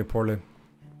really poorly.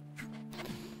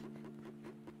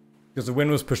 Because the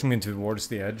wind was pushing me towards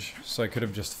the edge, so I could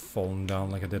have just fallen down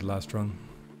like I did last run.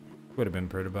 Would have been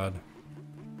pretty bad.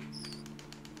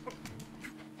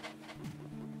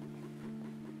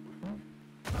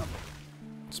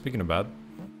 Speaking of bad,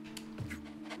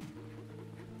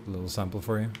 a little sample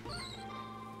for you.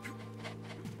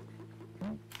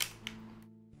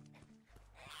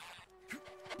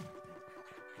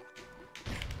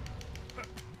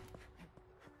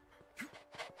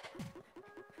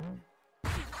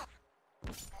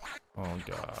 Oh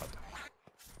god.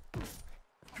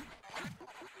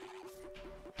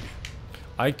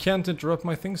 I can't interrupt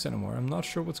my things anymore. I'm not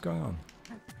sure what's going on.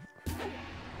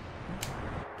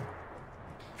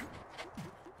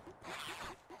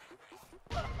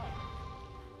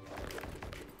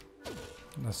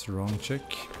 That's the wrong chick.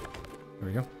 There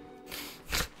we go.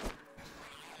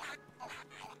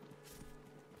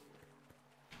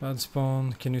 Bad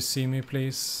spawn. Can you see me,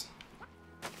 please?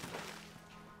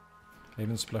 I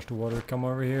even splashed the water. Come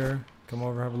over here. Come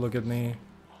over, have a look at me.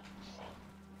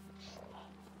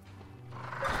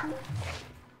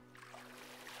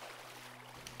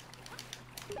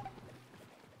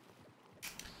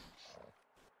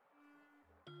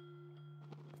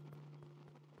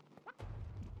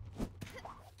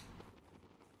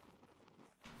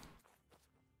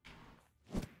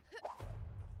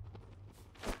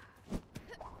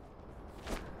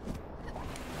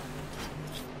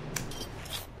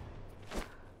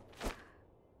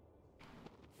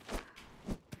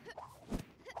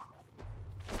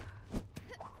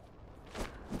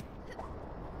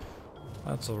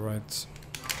 That's alright.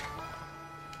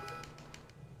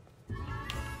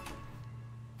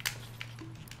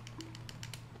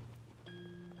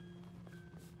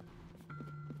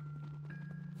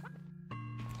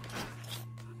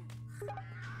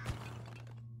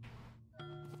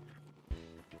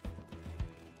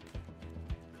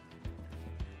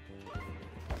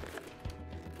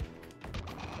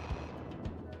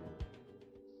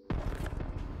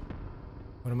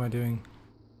 What am I doing?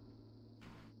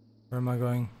 Where am I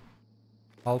going?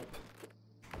 Help.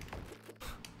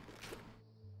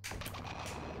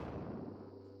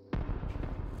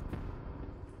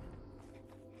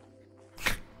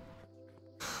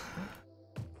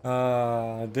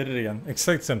 I did it again.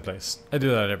 Exact same place. I do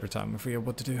that every time. I forget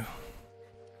what to do.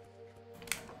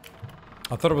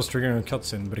 I thought it was triggering a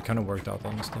cutscene, but it kind of worked out,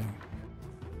 honestly.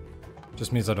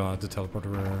 Just means I don't have to teleport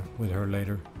her with her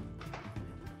later.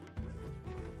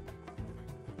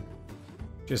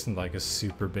 Isn't like a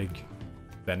super big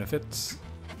benefit,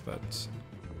 but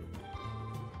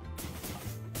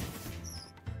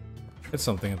it's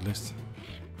something at least.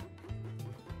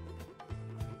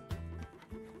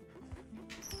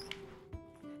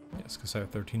 Yes, because I have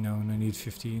 13 now and I need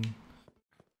 15.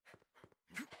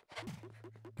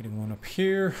 Getting one up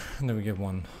here, and then we get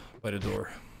one by the door.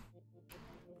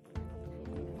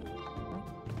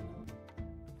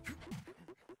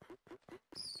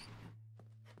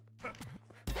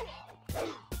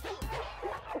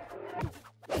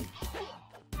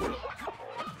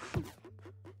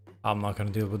 I'm not gonna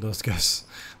deal with those guys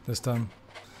this time.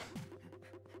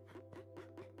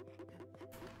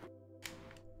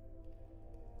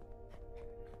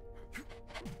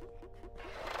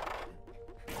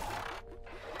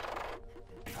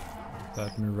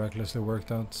 That miraculously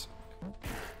worked out.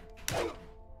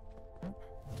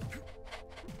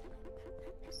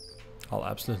 I'll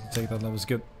absolutely take that, that was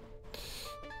good.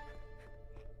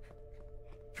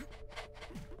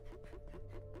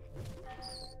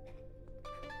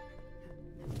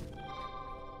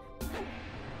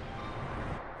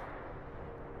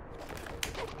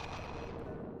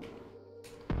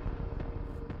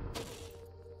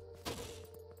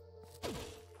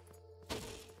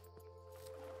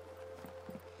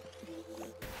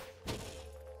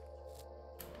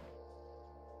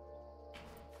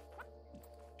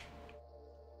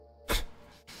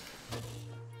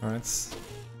 Alright.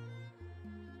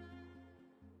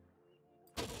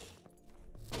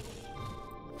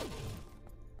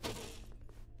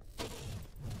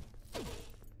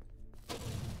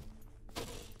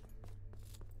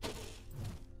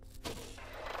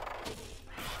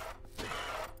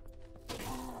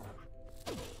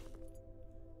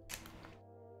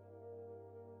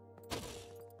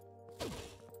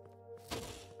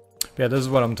 Yeah, this is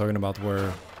what I'm talking about,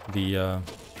 where the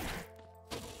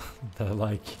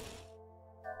like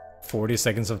 40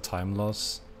 seconds of time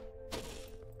loss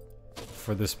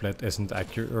for the split isn't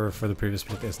accurate, or for the previous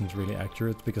split isn't really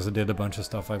accurate, because I did a bunch of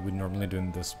stuff I would normally do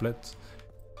in this split.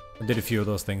 I did a few of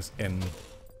those things in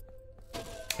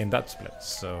that split,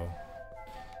 so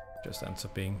it just ends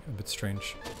up being a bit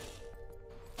strange.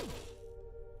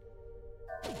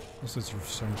 Also,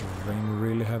 it's starting to rain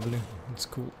really heavily. It's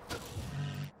cool.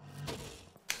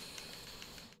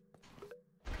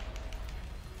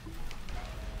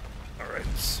 Alright.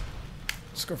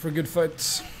 Let's go for a good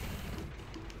fight.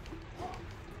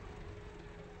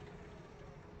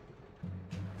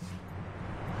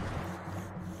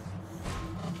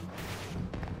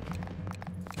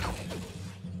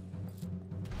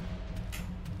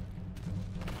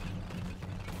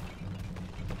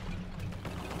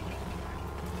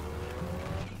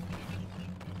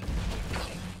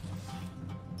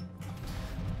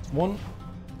 One.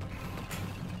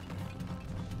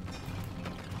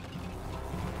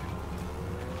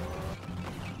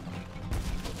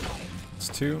 It's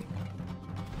two.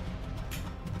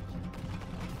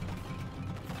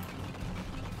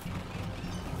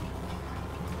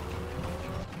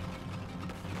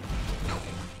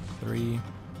 Three.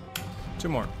 Two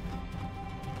more.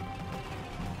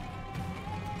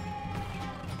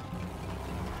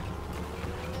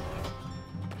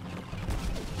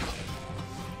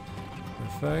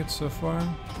 Perfect so far.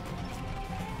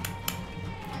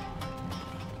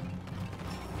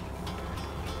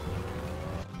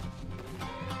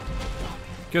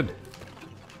 Good.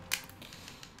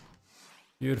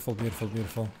 Beautiful, beautiful,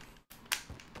 beautiful.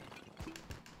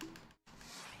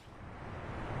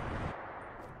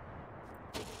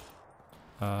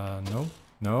 No.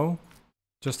 No.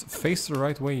 Just face the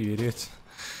right way, you idiot.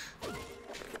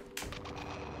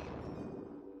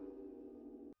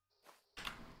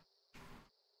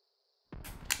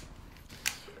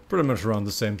 Pretty much around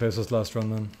the same pace as last run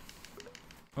then.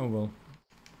 Oh well.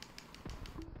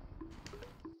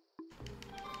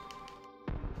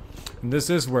 And this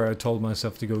is where I told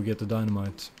myself to go get the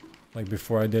dynamite. Like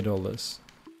before I did all this.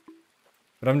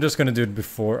 But I'm just gonna do it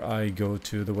before I go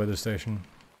to the weather station.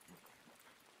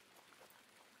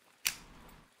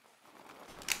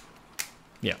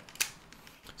 Yeah.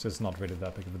 So it's not really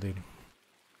that big of a deal.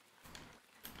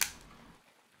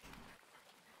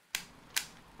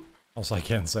 Also, I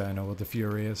can't say I know what the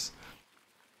Fury is.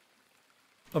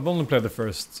 I've only played the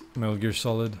first Metal Gear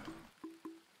Solid.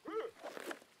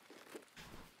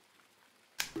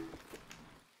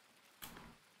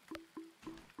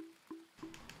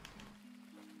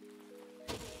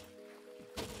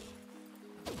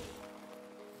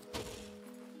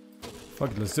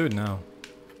 Fuck it, let's do it now.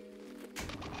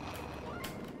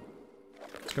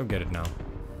 Let's go get it now.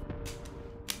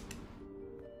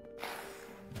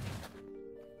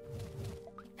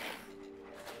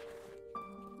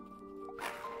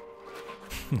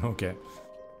 Okay.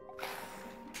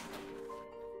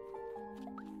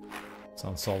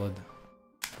 Sounds solid.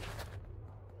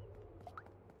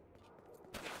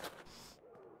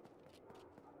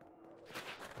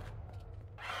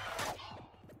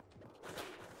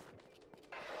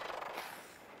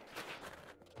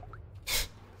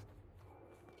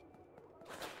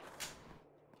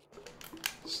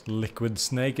 It's liquid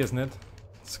snake, isn't it?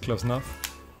 It's close enough.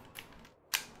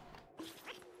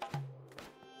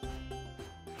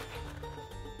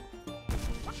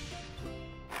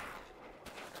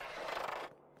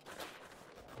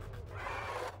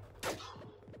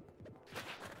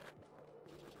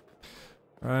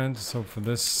 Alright, so for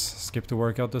this, skip the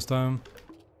workout this time.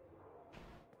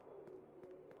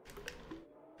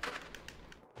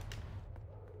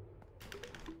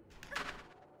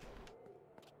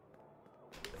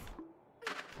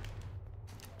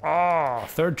 Ah,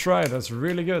 third try, that's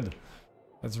really good.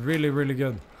 That's really, really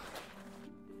good.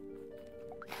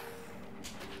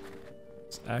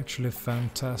 It's actually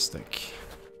fantastic.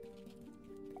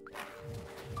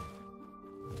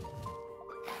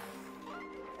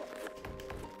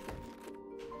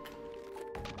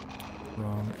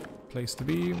 Wrong place to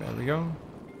be, there we go.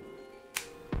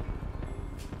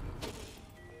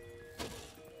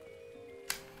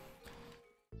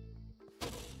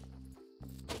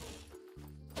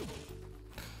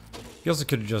 He also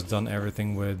could have just done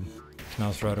everything with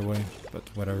Knaus right away, but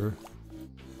whatever.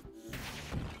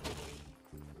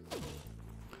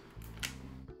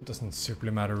 It doesn't super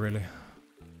matter really.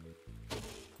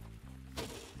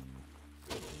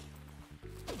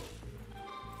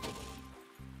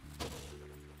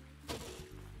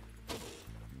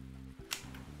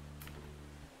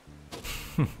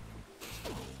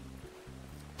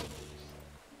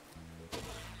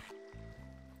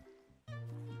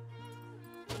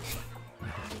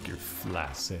 You're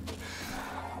flaccid.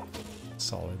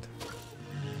 Solid.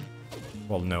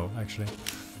 Well, no, actually.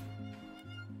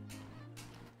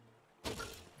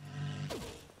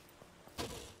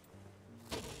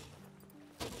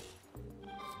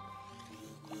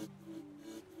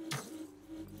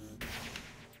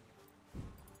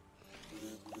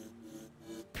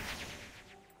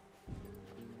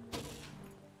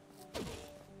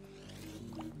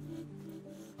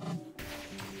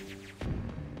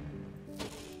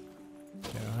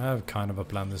 have kind of a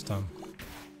plan this time.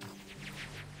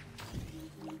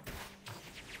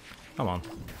 Come on.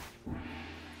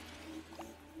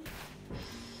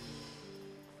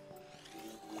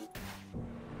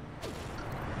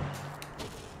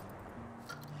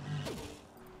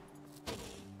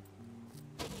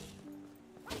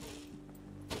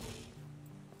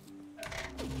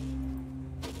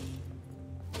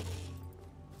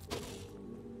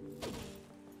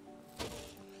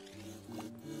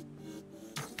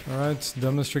 Alright,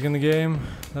 dumbest trick in the game.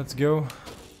 Let's go.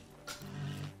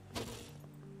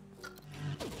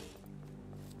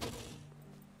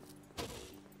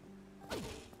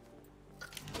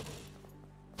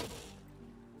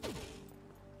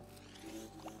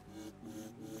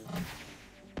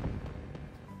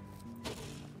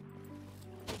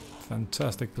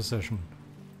 Fantastic position.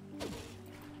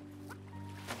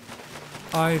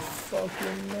 I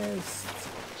fucking missed.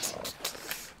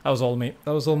 That was all me.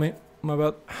 That was all me. My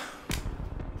bad.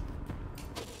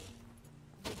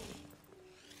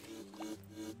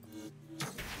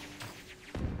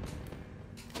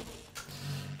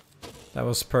 That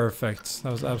was perfect.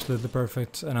 That was absolutely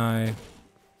perfect. And I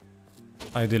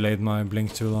delayed my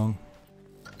blink too long.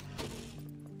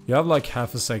 You have like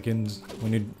half a second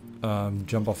when you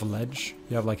jump off a ledge.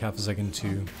 You have like half a second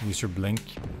to use your blink.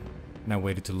 And I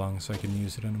waited too long so I couldn't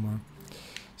use it anymore.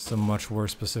 It's a much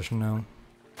worse position now.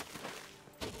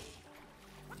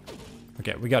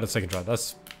 Okay, we got a second try.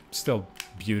 That's still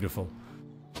beautiful.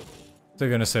 They're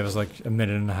gonna save us like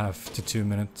 1.5 to 2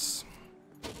 minutes.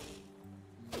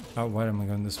 Oh, why am I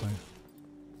going this way?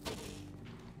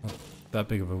 Not that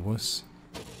big of a wuss.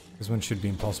 This one should be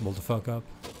impossible to fuck up.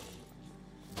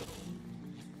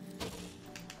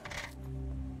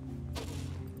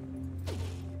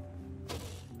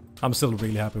 I'm still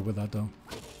really happy with that though.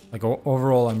 Like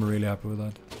overall, I'm really happy with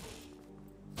that.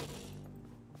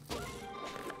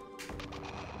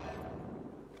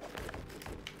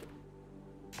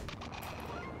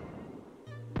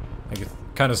 Like it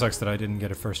kind of sucks that I didn't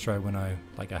get a first try when I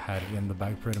had it in the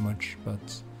bag pretty much,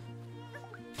 but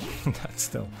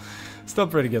that's still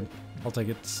pretty good. I'll take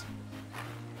it.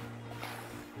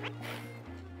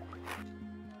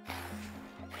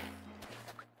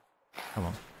 Come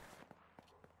on.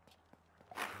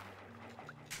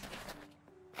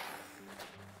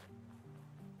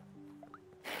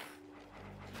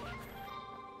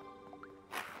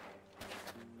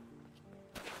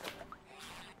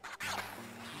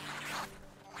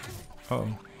 Uh-oh.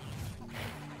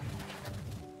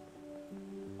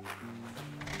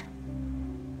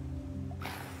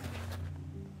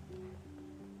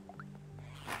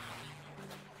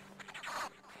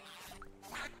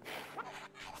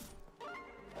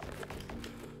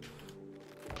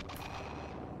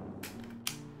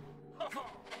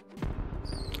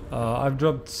 I've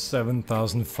dropped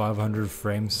 7,500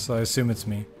 frames, so I assume it's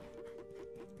me.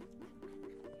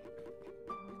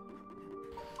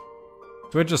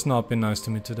 Twitch has not been nice to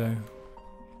me today.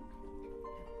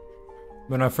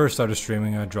 When I first started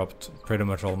streaming, I dropped pretty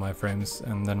much all my frames,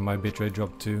 and then my bitrate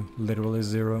dropped to literally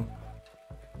 0.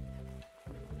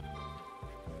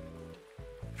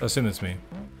 I assume it's me.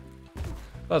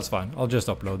 That's fine. I'll just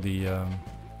upload the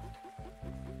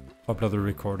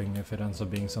recording if it ends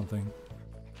up being something.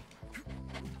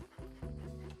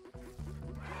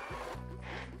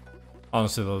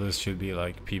 Honestly though, this should be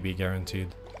like PB guaranteed.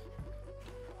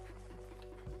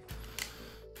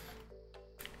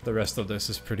 The rest of this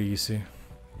is pretty easy.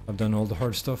 I've done all the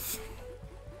hard stuff.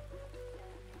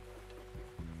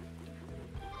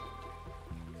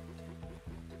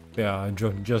 Yeah, I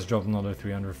just dropped another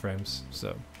 300 frames,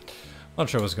 so not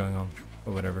sure what's going on,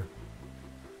 but whatever.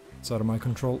 It's out of my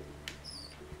control,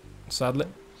 sadly.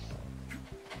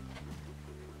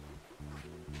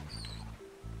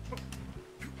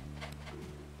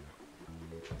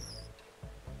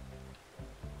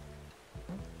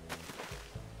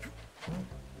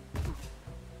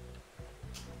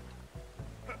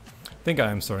 I think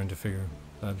I am starting to figure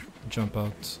that jump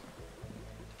out.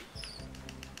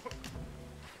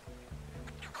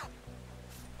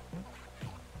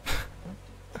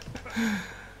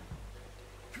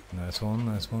 Nice one,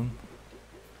 nice one.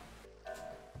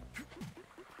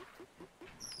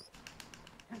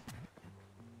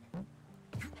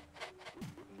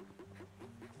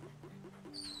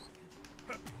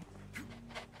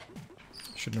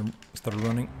 Shouldn't have started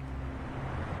running.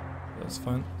 That's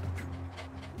fine.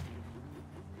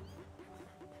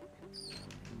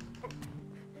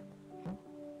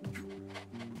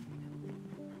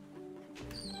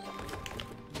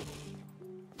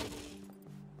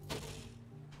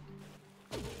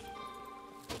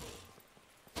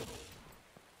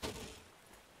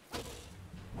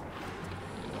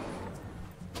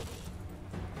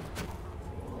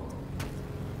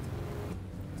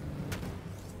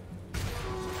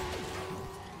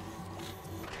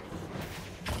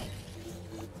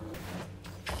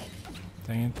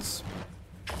 Dang it.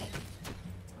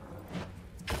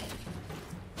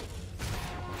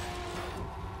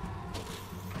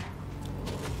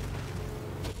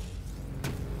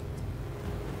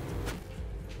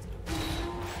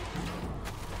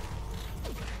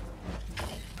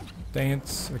 Dang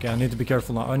it. Okay, I need to be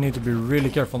careful now. I need to be really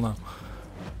careful now.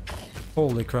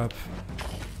 Holy crap.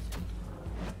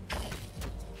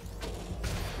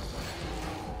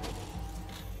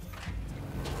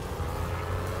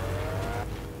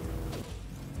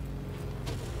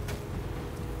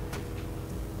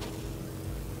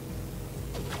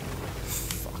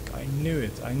 Fuck, I knew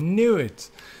it. I knew it.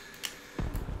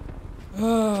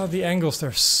 Ah, the angles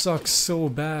there suck so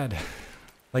bad.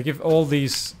 Like if all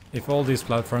these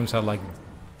platforms had like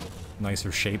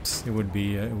nicer shapes, it would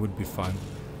be fun.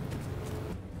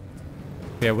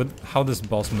 Yeah, with how this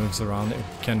boss moves around, it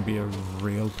can be a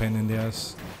real pain in the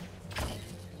ass.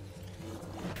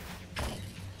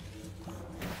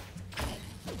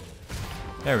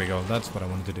 There we go, that's what I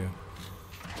wanted to do.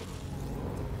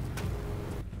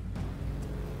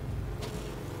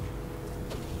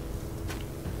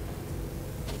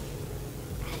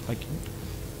 Like,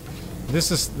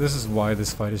 this is why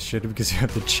this fight is shit, because you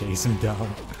have to chase him down.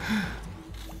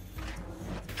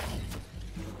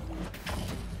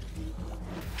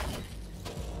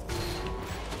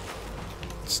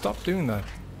 Stop doing that.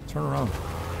 Turn around.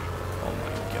 Oh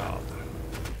my god.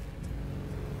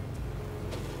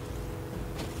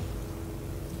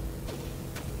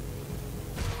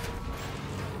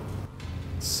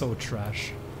 It's so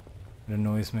trash. It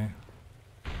annoys me.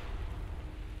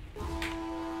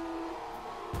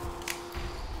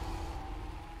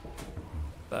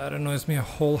 That annoys me a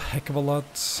whole heck of a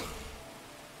lot.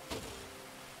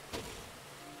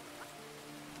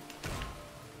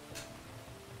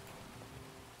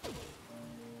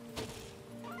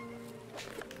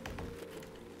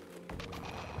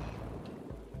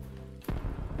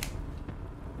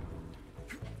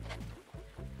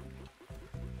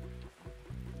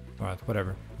 Alright,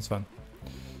 whatever. It's fine.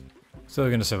 Still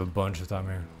gonna save a bunch of time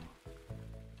here.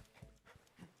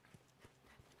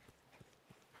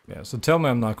 Yeah, so tell me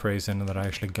I'm not crazy and that I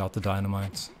actually got the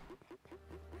dynamite.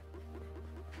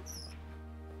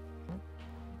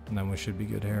 And then we should be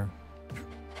good here.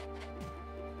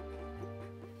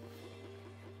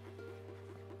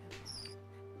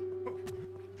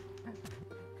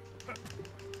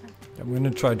 Yeah, we're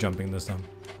gonna try jumping this time.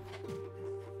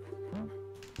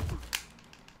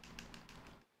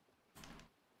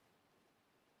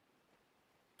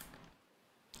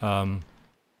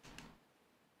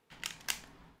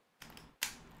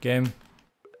 Game.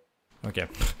 Okay.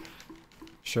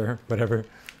 Sure, whatever.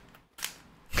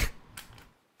 It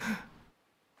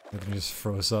just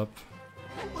froze up.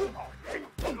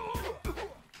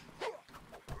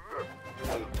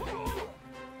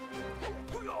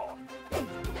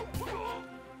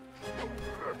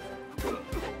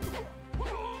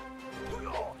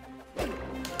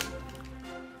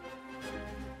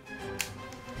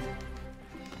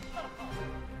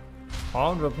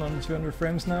 Oh, dropping on 200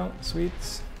 frames now. Sweet.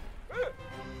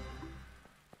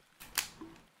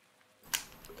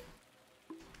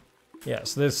 Yeah,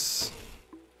 so this,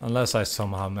 unless I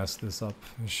somehow mess this up,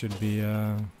 it should be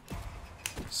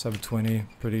sub 20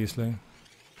 pretty easily.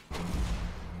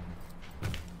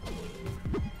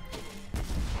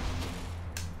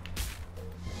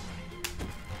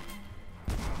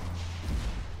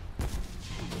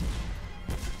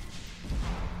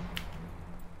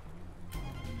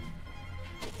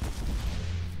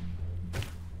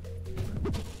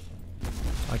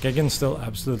 Like, I can still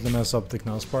absolutely mess up the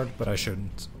Knaus part, but I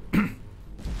shouldn't.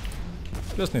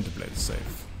 Just need to play it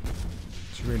safe.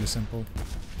 It's really simple.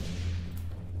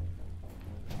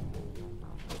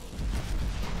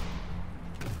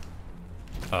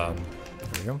 There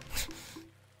we go.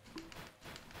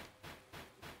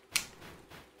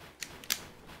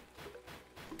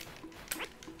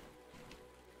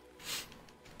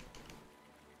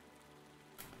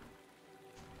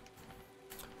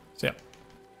 So yeah,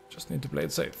 just need to play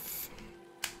it safe.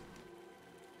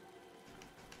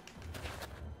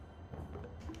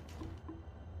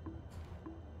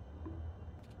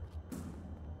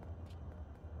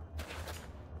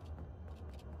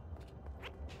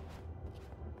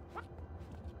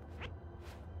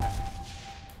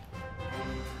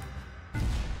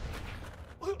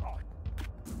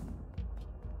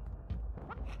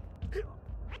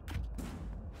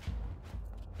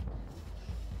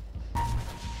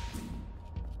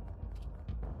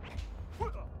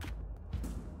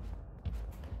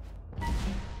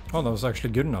 Oh, that was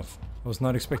actually good enough. I was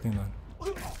not expecting that.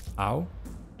 Ow.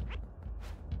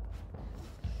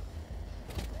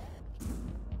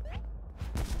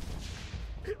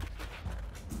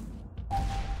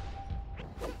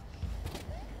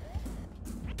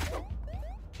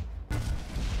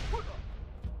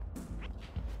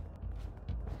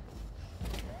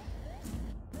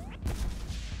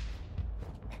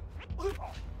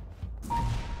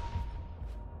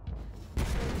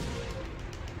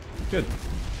 Good.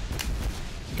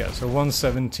 Okay, so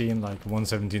 117, like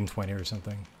 117.20 or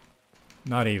something.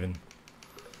 Not even.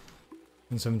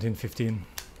 117.15.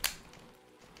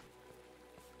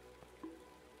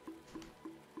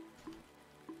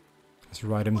 Let's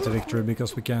ride him to victory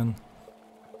because we can.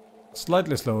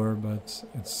 Slightly slower, but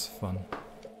it's fun.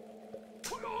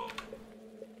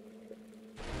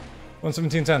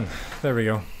 117.10. There we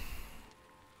go.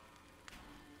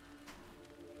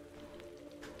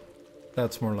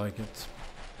 That's more like it.